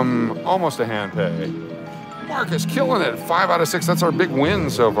 away from almost a hand pay. Marcus killing it, 5 out of 6. That's our big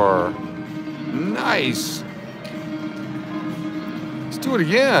win so far. Nice. Let's do it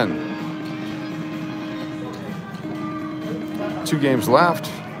again. 2 games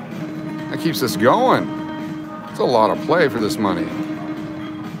left. That keeps us going. It's a lot of play for this money.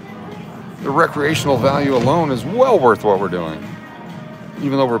 The recreational value alone is well worth what we're doing,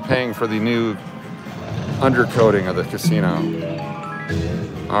 even though we're paying for the new undercoating of the casino.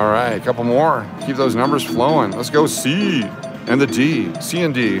 All right, a couple more. Keep those numbers flowing. Let's go C and the D. C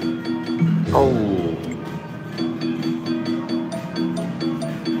and D. Oh.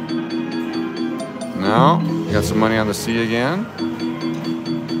 No, you got some money on the C again.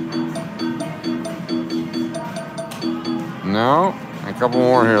 No. A couple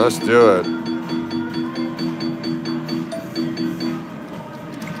more here. Let's do it.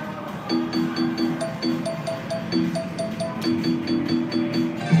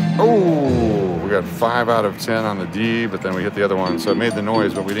 Oh, we got 5 out of 10 on the D, but then we hit the other one. So it made the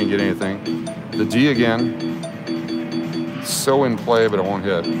noise, but we didn't get anything. The D again. It's so in play, but it won't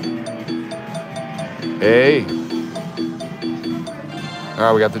hit. A.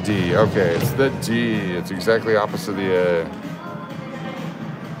 Oh, we got the D. Okay, it's the D. It's exactly opposite of the A.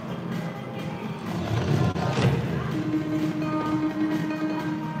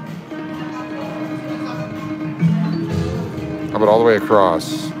 How about all the way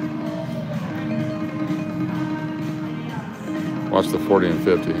across? Watch the 40 and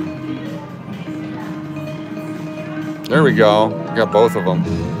 50. There we go. We got both of them.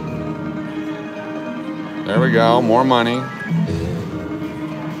 There we go. More money.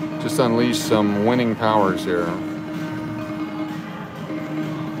 Just unleash some winning powers here.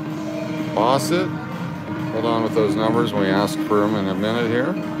 Boss it. Hold on with those numbers when we ask for them in a minute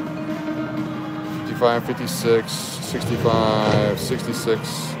here. 55, 56, 65, 66.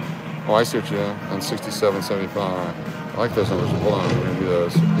 Oh, I see what you do. And 67, 75. I like those numbers. Hold on, we're going to do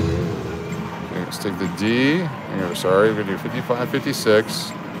those. Okay, let's take the D. Sorry, we're going to do 55, 56.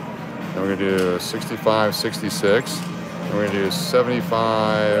 Then we're going to do 65, 66. And we're going to do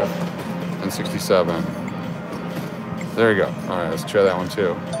 75 and 67. There you go. All right, let's try that one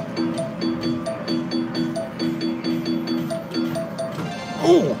too.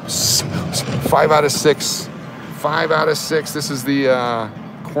 Ooh, 5 out of 6. 5 out of 6. This is the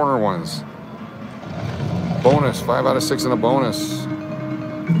corner ones. Bonus. 5 out of 6 and a bonus.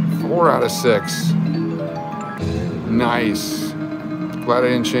 4 out of 6. Nice. Glad I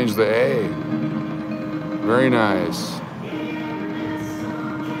didn't change the A. Very nice.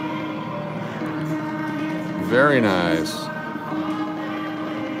 Very nice.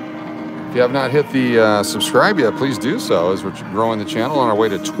 If you have not hit the subscribe yet, please do so as we're growing the channel on our way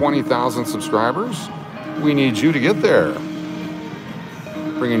to 20,000 subscribers. We need you to get there.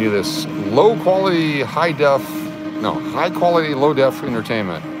 Bringing you this low quality, high quality, low def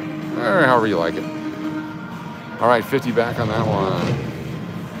entertainment. Or however you like it. All right, 50 back on that one.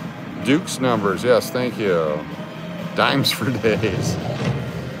 Duke's numbers, yes, thank you. Dimes for days.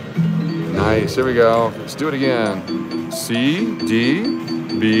 Nice, here we go. Let's do it again. C, D,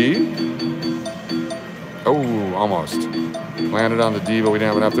 B. Oh, almost. Landed on the D, but we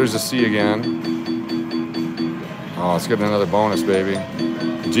didn't have enough. There's a C again. Oh, let's get another bonus, baby.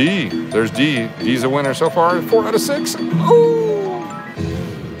 D. There's D. D's a winner so far. 4 out of 6. Ooh.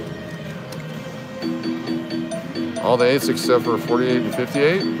 All the 8s except for 48 and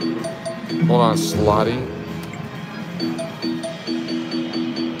 58. Hold on, Slotty.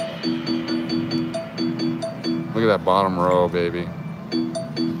 Look at that bottom row, baby.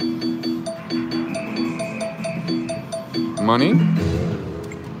 Money.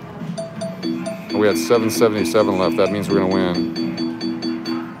 We had 777 left. That means we're going to win.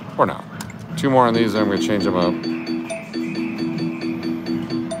 Or not. 2 more on these, and I'm going to change them up.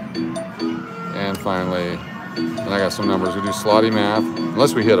 And finally, and I got some numbers. We do slotty math.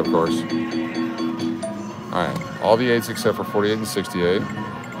 Unless we hit, of course. All right. All the 8s except for 48 and 68.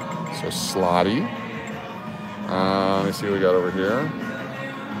 So slotty. Let me see what we got over here.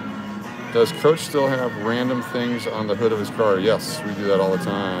 Does Coach still have random things on the hood of his car? Yes, we do that all the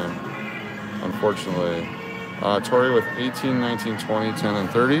time, unfortunately. Tori with 18, 19, 20, 10, and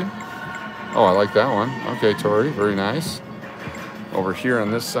 30. Oh, I like that one. Okay, Tori, very nice. Over here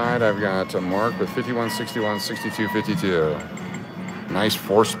on this side, I've got Mark with 51, 61, 62, 52. Nice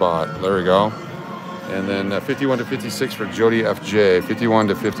 4 spot. There we go. And then 51 to 56 for Jody FJ. 51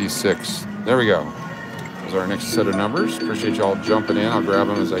 to 56. There we go. Those are our next set of numbers. Appreciate y'all jumping in. I'll grab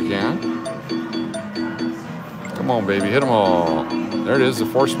them as I can. Come on, baby. Hit them all. There it is, the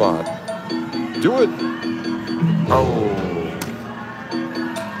 4 spot. Do it. Oh.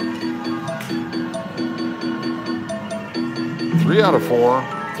 Three out of 4.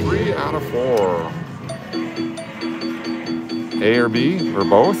 3 out of 4. A or B or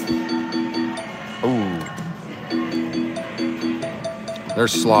both? Ooh.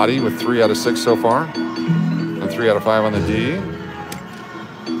 There's Slotty with 3 out of 6 so far. And 3 out of 5 on the D.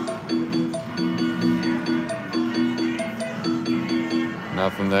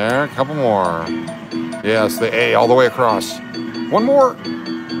 Nothing there. A couple more. Yes, the A all the way across. One more.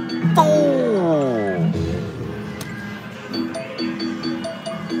 Oh!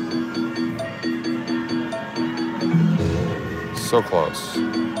 So close.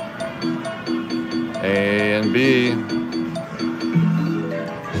 A and B.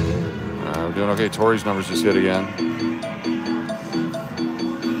 We're doing okay. Tori's numbers just hit again.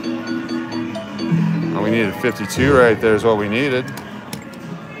 Oh, we needed 52 right there is what we needed.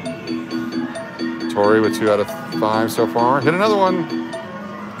 Tori with 2 out of 5 so far. Hit another one.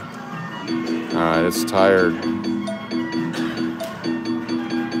 All right, it's tired.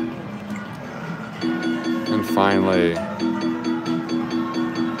 And finally,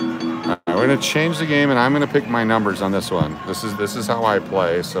 we're going to change the game, and I'm going to pick my numbers on this one. This is how I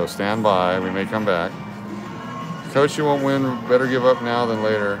play, so stand by. We may come back. Coach, you won't win. Better give up now than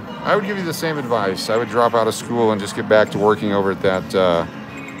later. I would give you the same advice. I would drop out of school and just get back to working over at that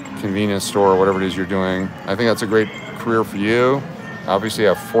convenience store or whatever it is you're doing. I think that's a great career for you. Obviously, you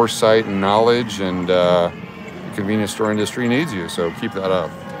have foresight and knowledge, and the convenience store industry needs you, so keep that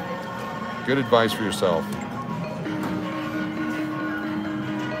up. Good advice for yourself.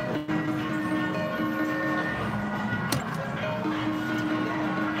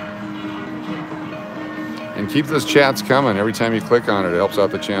 And keep those chats coming. Every time you click on it, it helps out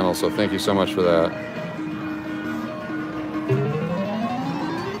the channel. So thank you so much for that.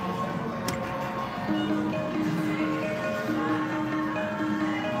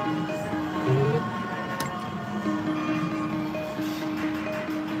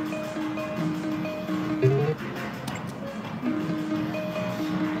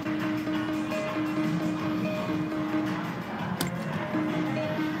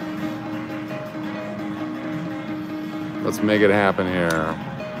 Let's make it happen here.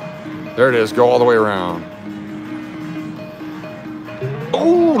 There it is. Go all the way around.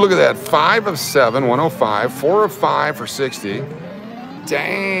 Oh, look at that. 5 of 7, 105. 4 of 5 for 60.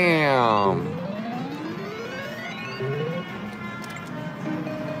 Damn.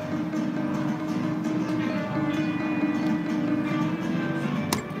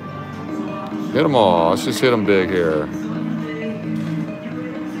 Hit them all. Let's just hit them big here.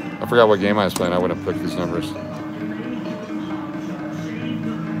 I forgot what game I was playing. I wouldn't have picked these numbers.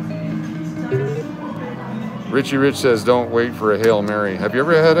 Richie Rich says, don't wait for a Hail Mary. Have you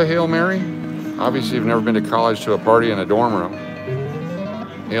ever had a Hail Mary? Obviously, you've never been to college to a party in a dorm room.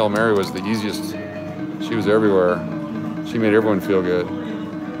 Hail Mary was the easiest. She was everywhere. She made everyone feel good.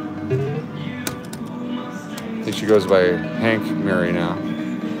 I think she goes by Hank Mary now.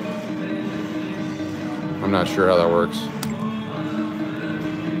 I'm not sure how that works.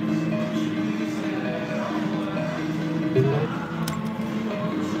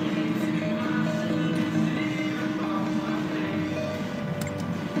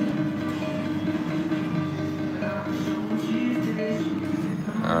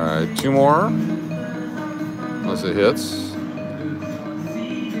 Alright, 2 more. Unless it hits.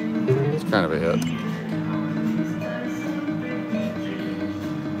 It's kind of a hit.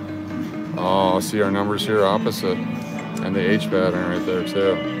 Oh, see our numbers here opposite. And the H pattern right there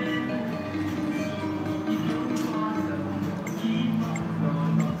too.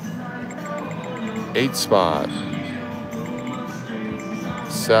 Eight spot.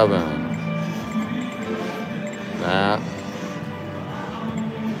 7. That.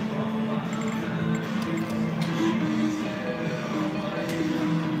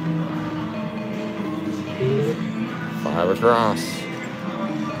 Five across.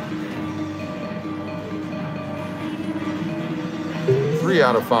 Three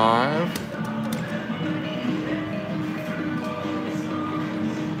out of 5.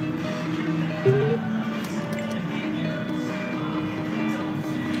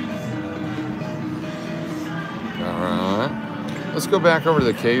 Let's go back over to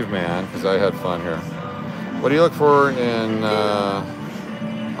the caveman because I had fun here. What do you look for in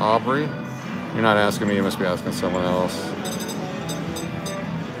Aubrey? You're not asking me, you must be asking someone else.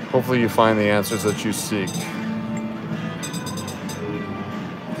 Hopefully you find the answers that you seek.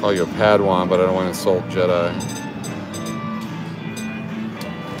 I'll call you a Padawan, but I don't want to insult Jedi.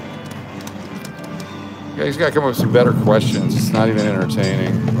 You guys gotta come up with some better questions. It's not even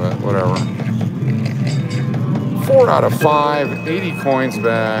entertaining, but whatever. 4 out of 5, 80 coins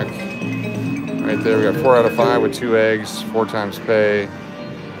back. Right there, we got 4 out of 5 with 2 eggs, 4 times pay.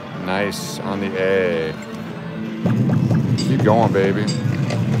 Nice on the A. Keep going, baby.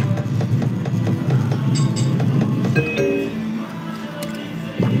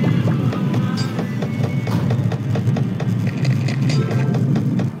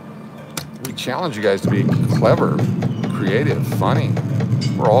 We challenge you guys to be clever, creative, funny.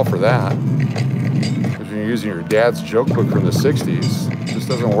 We're all for that. You're using your dad's joke book from the 60s. It just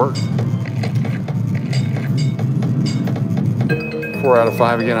doesn't work. 4 out of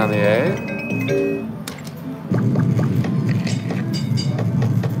 5 again on the A.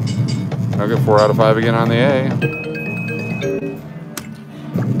 I'll get 4 out of 5 again on the A.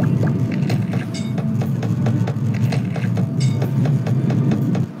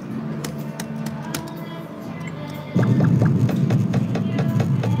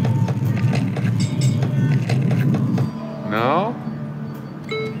 No?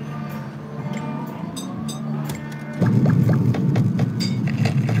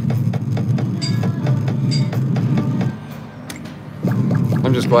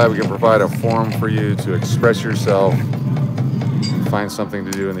 I'm just glad we can provide a forum for you to express yourself and find something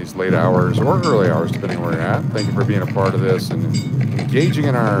to do in these late hours or early hours, depending where you're at. Thank you for being a part of this and engaging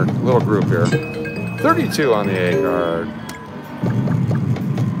in our little group here. 32 on the A card.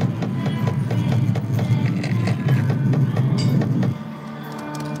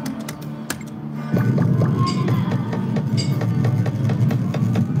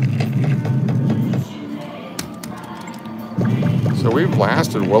 So we've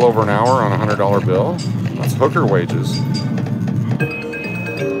lasted well over an hour on a $100 bill. That's hooker wages.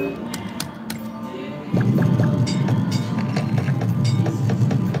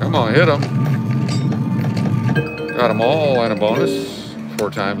 Come on, hit them. Got them all and a bonus. 4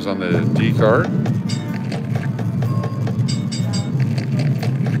 times on the D card.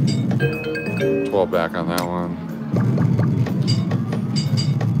 $12 back on that one.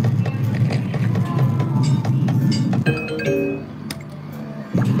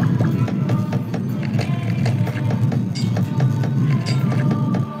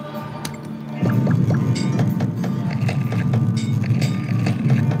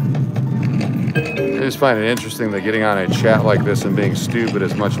 I just find it interesting that getting on a chat like this and being stupid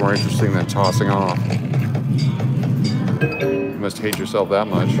is much more interesting than tossing off. You must hate yourself that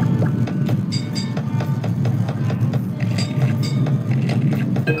much.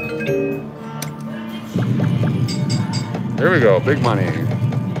 There we go, big money.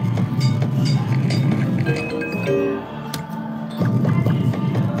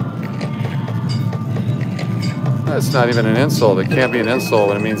 That's not even an insult. It can't be an insult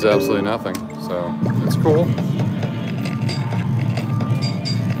when it means absolutely nothing. So, it's cool.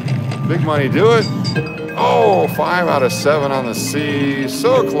 Big money, do it. Oh, 5 out of 7 on the C.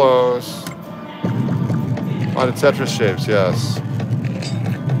 So close. A lot of Tetris shapes, yes.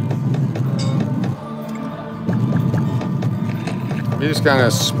 You just kind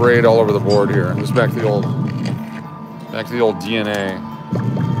of sprayed all over the board here. This is back to the old DNA.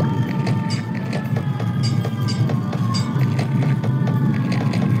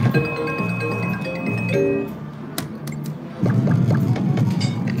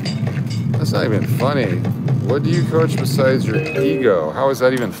 That's not even funny. What do you coach besides your ego? How is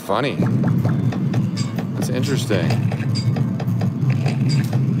that even funny? That's interesting.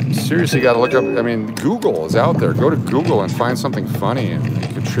 Seriously, got to look up. I mean, Google is out there. Go to Google and find something funny and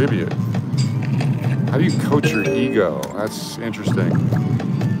contribute. How do you coach your ego? That's interesting.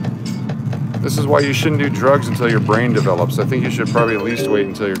 This is why you shouldn't do drugs until your brain develops. I think you should probably at least wait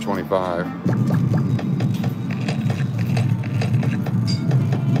until you're 25.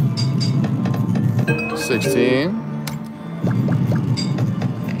 $16.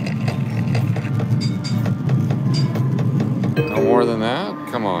 No more than that?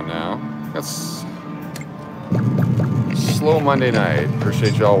 Come on now. That's slow Monday night.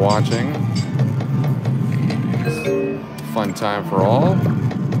 Appreciate y'all watching. Fun time for all.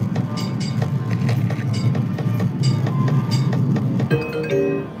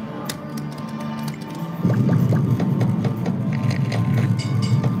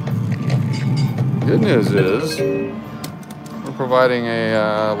 Good news is we're providing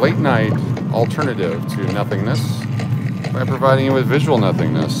a late night alternative to nothingness by providing you with visual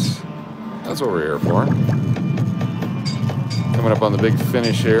nothingness. That's what we're here for. Coming up on the big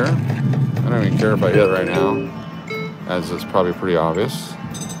finish here. I don't even care if I hit right now, as it's probably pretty obvious.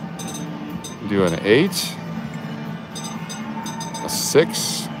 Do an 8, a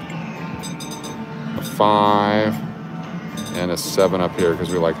 6, a 5, and a 7 up here because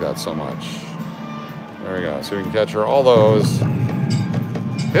we like that so much. There we go. So we can catch her all those.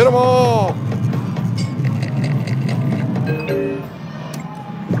 Hit them all!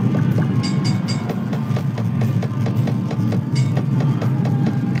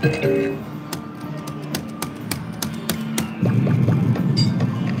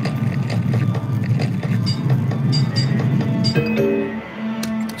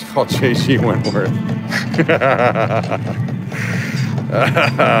 It's called J.G. Wentworth.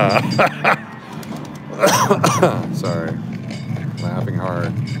 Sorry, laughing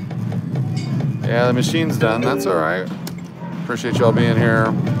hard. Yeah, the machine's done. That's all right. Appreciate y'all being here.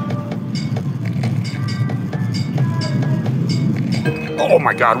 Oh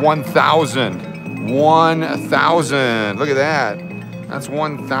my God, 1,000. 1,000. Look at that. That's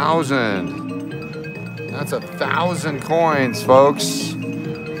 1,000. That's 1,000 coins, folks.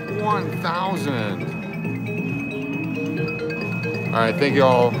 1,000. All right, thank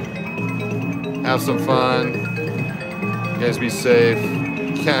y'all. Have some fun. You guys be safe.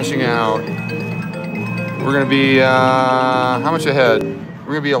 Cashing out. We're gonna be how much ahead?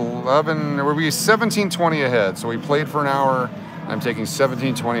 We're gonna be 11. We're gonna be 17:20 ahead. So we played for an hour. I'm taking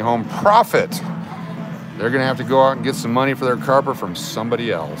 17:20 home profit. They're gonna have to go out and get some money for their carper from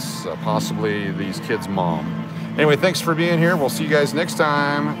somebody else, possibly these kids' mom. Anyway, thanks for being here. We'll see you guys next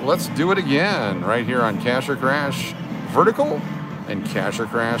time. Let's do it again right here on Cash or Crash Vertical and Cash or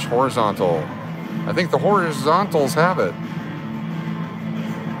Crash Horizontal. I think the horizontals have it.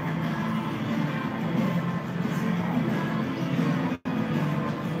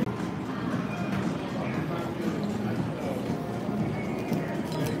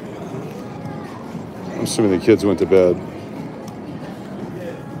 I'm assuming the kids went to bed.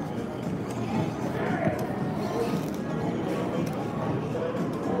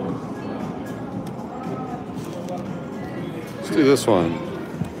 Let's do this one.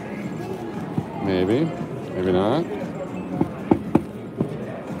 Maybe, maybe not.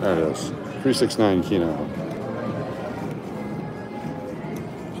 There it is. 369 Keno.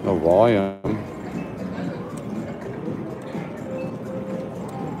 There's no volume.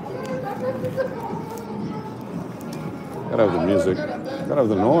 Gotta have the music. Gotta have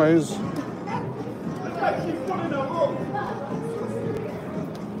the noise.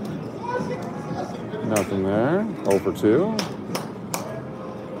 Nothing there. 0 for 2.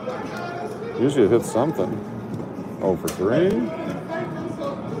 Usually it hits something. 0 for 3.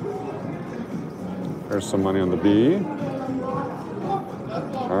 There's some money on the B.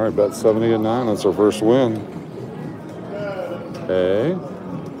 All right, bet 70 at 9. That's our first win. A.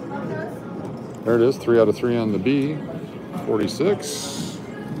 There it is. 3 out of 3 on the B. 46.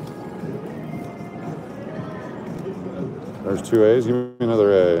 There's 2 A's. Give me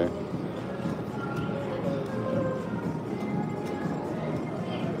another A.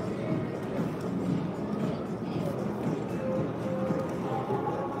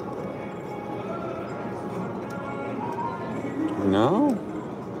 No?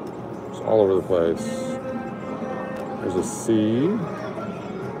 It's all over the place. There's a C.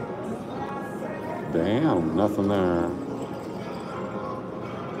 Damn, nothing there.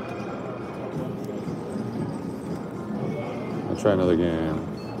 I'll try another game.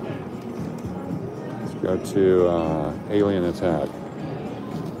 Let's go to Alien Attack.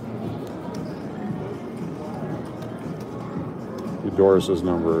 Doris's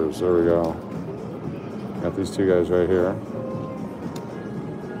numbers. There we go. Got these two guys right here.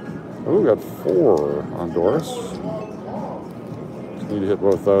 Oh, we got 4 on Doris. Just need to hit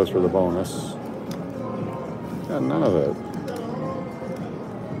both those for the bonus. Got none of it.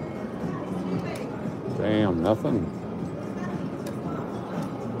 Damn, nothing.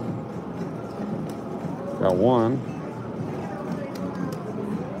 Got 1.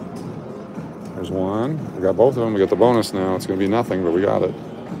 There's 1. We got both of them. We got the bonus now. It's going to be nothing, but we got it.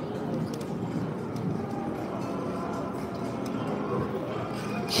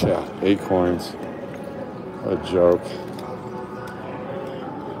 Yeah, 8 coins. What a joke.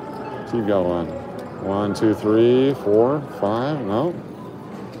 Keep going. 1, 2, 3, 4, 5. No.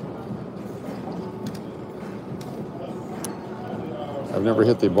 I've never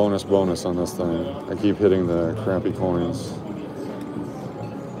hit the bonus on this thing. I keep hitting the crappy coins.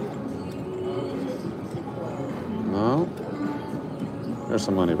 No. There's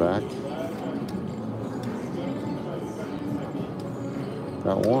some money back.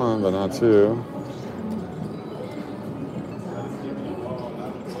 Got 1, but not 2.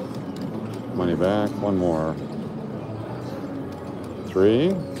 Money back. 1 more.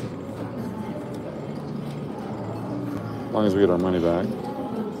 3. As long as we get our money back.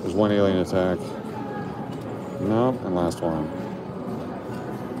 There's 1 alien attack. Nope. And last one.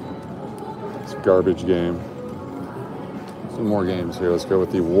 It's a garbage game. Some more games here. Let's go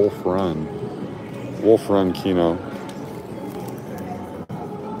with the Wolf Run. Wolf Run Keno.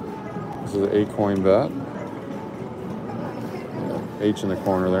 This is an 8 coin bet. H in the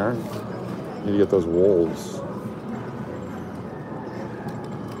corner there. Need to get those wolves.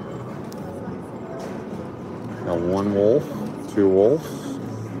 Got 1 wolf, 2 wolves.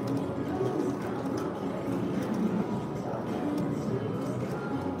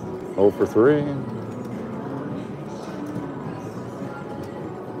 Oh for 3.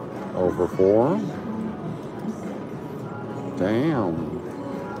 0 for 4. Damn.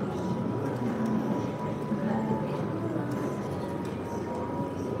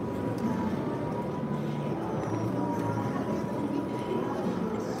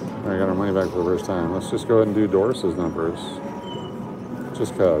 I got our money back for the first time. Let's just go ahead and do Doris's numbers.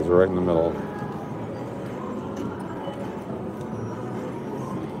 Just cause, right in the middle.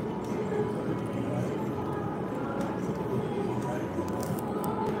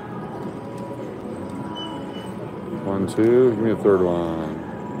 One, 2, give me a 3rd one.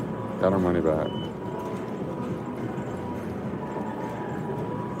 Got our money back.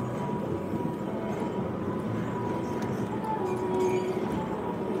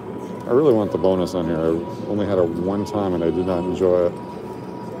 I really want the bonus on here. I only had it 1 time and I did not enjoy it.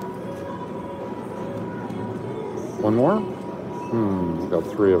 1 more? Got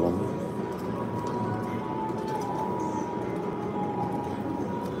 3 of them.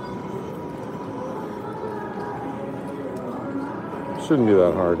 Shouldn't be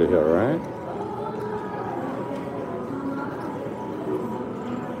that hard to hit, right?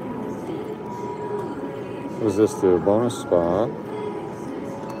 What does this do? Bonus spot.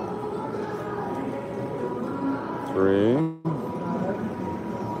 3.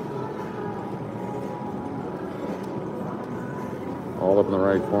 All up in the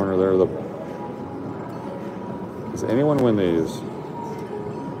right corner there. Does anyone win these?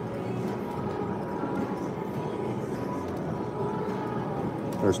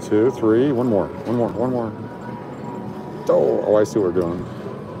 There's 2, 3, 1 more. Oh, I see what we're doing.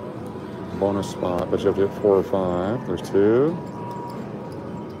 Bonus spot, but you have to hit 4 or 5. There's 2.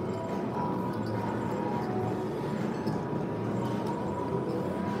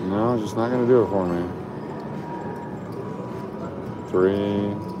 No, just not going to do it for me.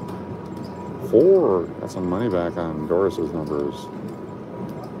 3, 4. Got some money back on Doris's numbers.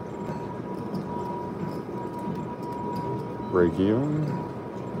 Break even.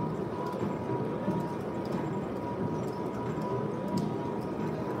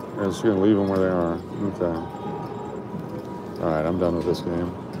 I'm just going to leave them where they are. Okay. Alright, I'm done with this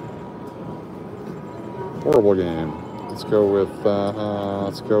game. Horrible game. Let's go with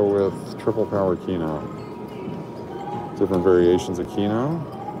triple power Keno. Different variations of Keno.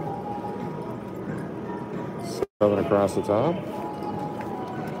 7 across the top.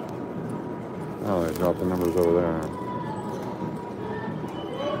 Oh, they dropped the numbers over there.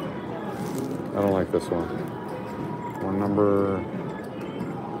 I don't like this one. 1 number.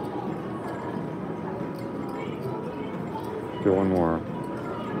 Do 1 more.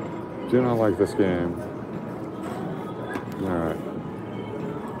 Do not like this game. Alright.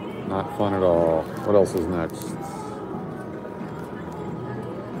 Not fun at all. What else is next?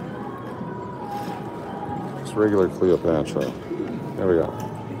 Just regular Cleopatra. There we go.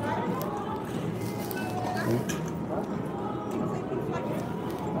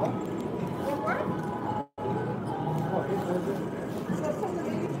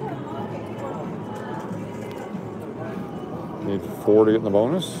 Need 4 to get in the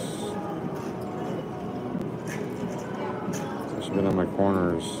bonus. I should have been on my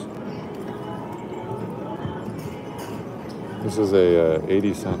corners. This is a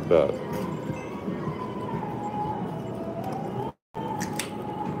 80-cent bet.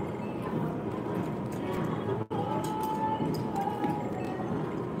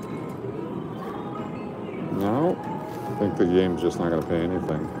 No, I think the game's just not going to pay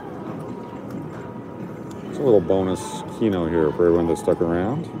anything. It's a little bonus Keno here for everyone that stuck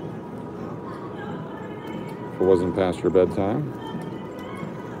around. If it wasn't past your bedtime.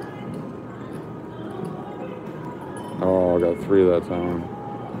 Oh, I got 3 that time.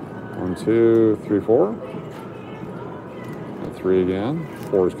 1, 2, 3, 4. Got 3 again.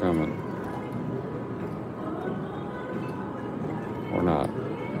 4's coming. Or not.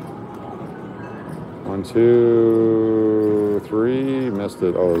 1, 2, 3. Missed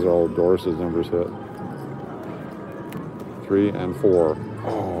it. Oh, those are all Doris's numbers hit. 3 and 4.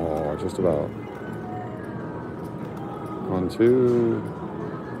 Oh, just about. 1, 2.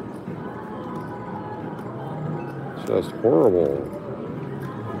 Just horrible.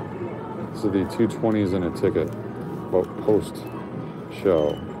 This is the 220s in a ticket. Post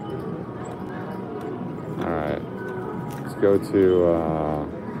show. All right. Let's go to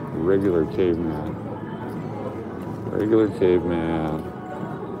regular caveman. Regular caveman.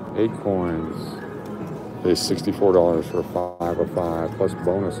 8 coins. Pays $64 for 5 of 5 plus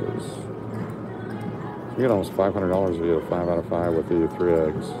bonuses. You get almost $500 if you get a 5 out of 5 with the 3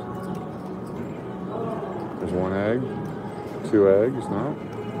 eggs. There's 1 egg, 2 eggs, no?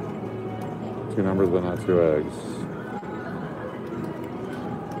 2 numbers but not 2 eggs.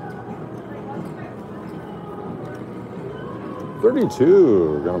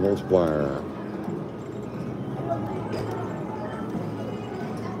 $32, got a multiplier.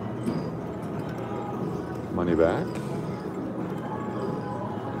 Money back.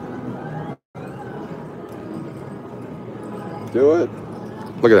 Do it.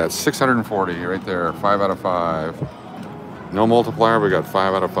 Look at that, 640 right there, 5 out of 5. No multiplier, we got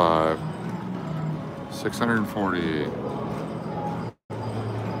 5 out of 5. 640.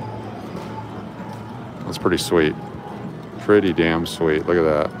 That's pretty sweet. Pretty damn sweet. Look at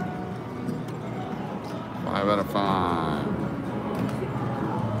that. 5 out of 5.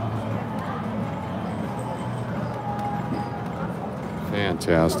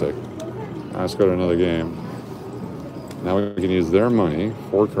 Fantastic. Let's go to another game. Now we can use their money.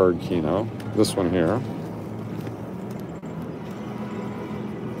 4-card Keno. This one here.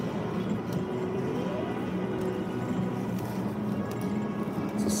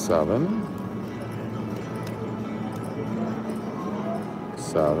 It's a 7.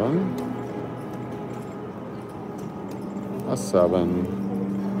 7. A 7.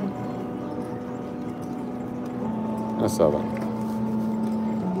 A 7.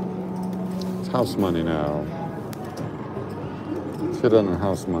 It's house money now. Let's hit on the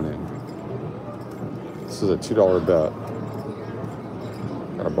house money. This is a $2 bet.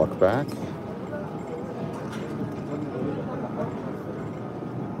 Got a buck back.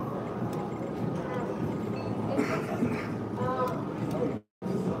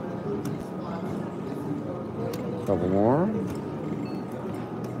 Couple more.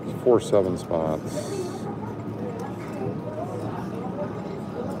 4 7 spots.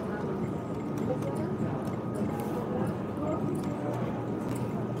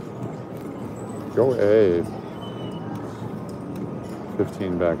 Go A.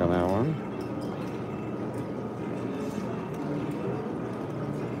 15 back on that one.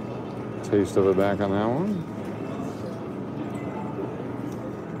 Taste of it back on that one.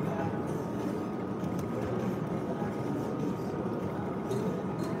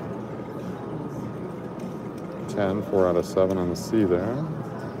 $10, 4 out of 7 on the C there.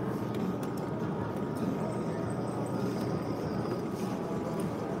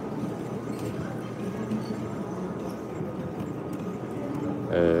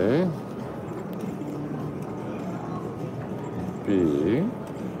 A, B,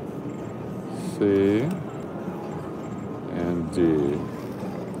 C, and D.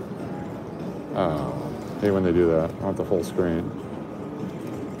 Oh, hate when they do that. I want the full screen.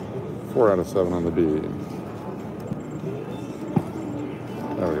 4 out of 7 on the B.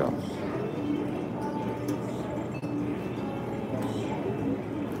 There we go.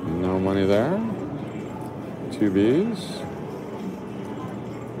 No money there. 2 Bs.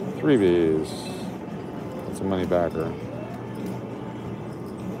 3 Bs. That's a money backer.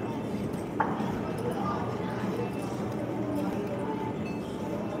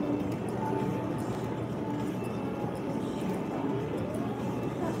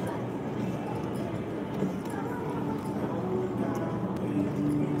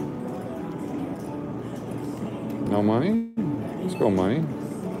 No money? Let's go money.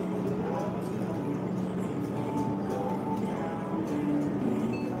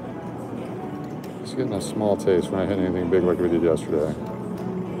 Just getting a small taste. We're not hitting anything big like we did yesterday.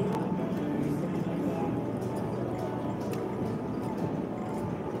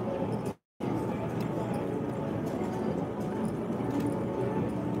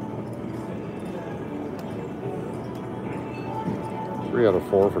 Three out of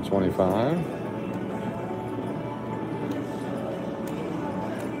 4 for 25.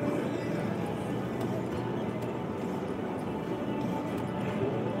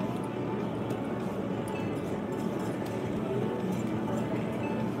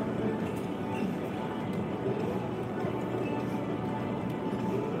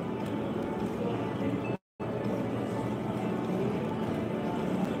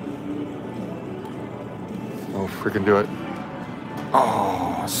 Oh, freaking do it.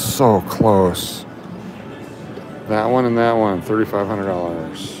 Oh, so close. That one and that one,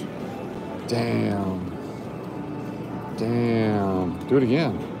 $3,500. Damn. Damn. Do it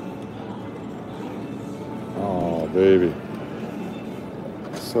again. Oh, baby.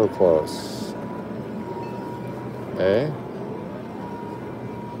 So close. Eh?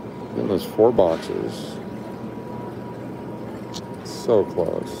 Getting those 4 boxes. So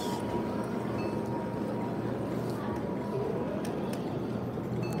close.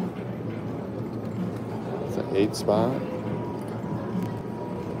 It's an 8 spot.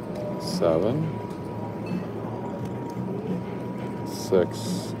 7.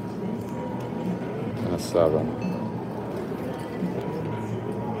 6. And a 7.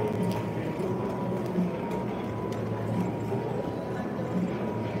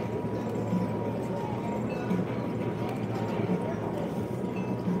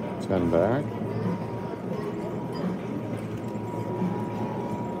 Back.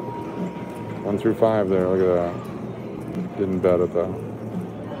 One through 5 there, look at that. Didn't bet it though.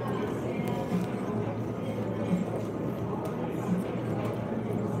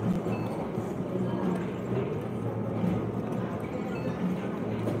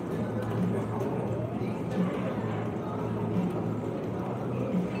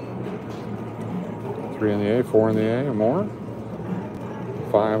 Three in the A, 4 in the A, or more.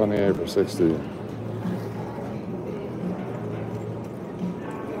 5 on the A for 60.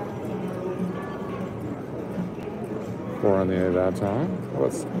 Four on the A that time.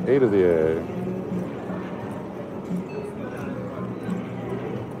 What's 8 of the A?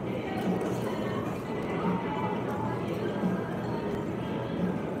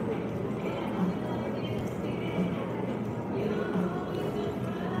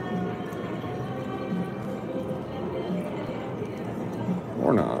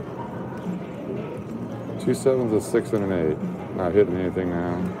 Or not. 2 7s, a 6, and an 8. Not hitting anything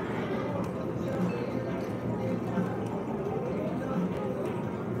now.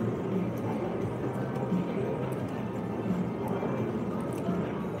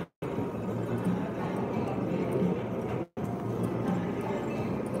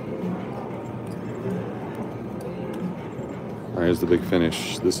 All right, here's the big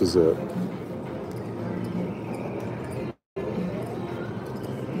finish. This is it.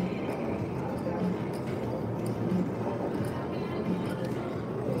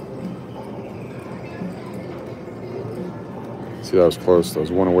 See, that was close. That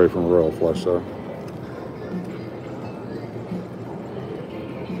was 1 away from a royal flush, though.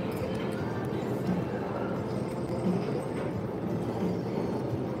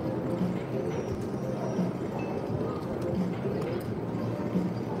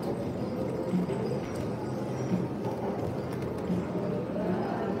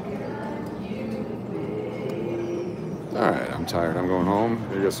 All right, I'm tired. I'm going home.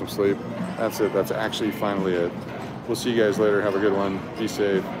 Maybe get some sleep. That's it. That's actually finally it. We'll see you guys later. Have a good one. Be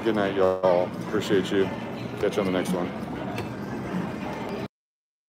safe. Good night, y'all. Appreciate you. Catch you on the next one.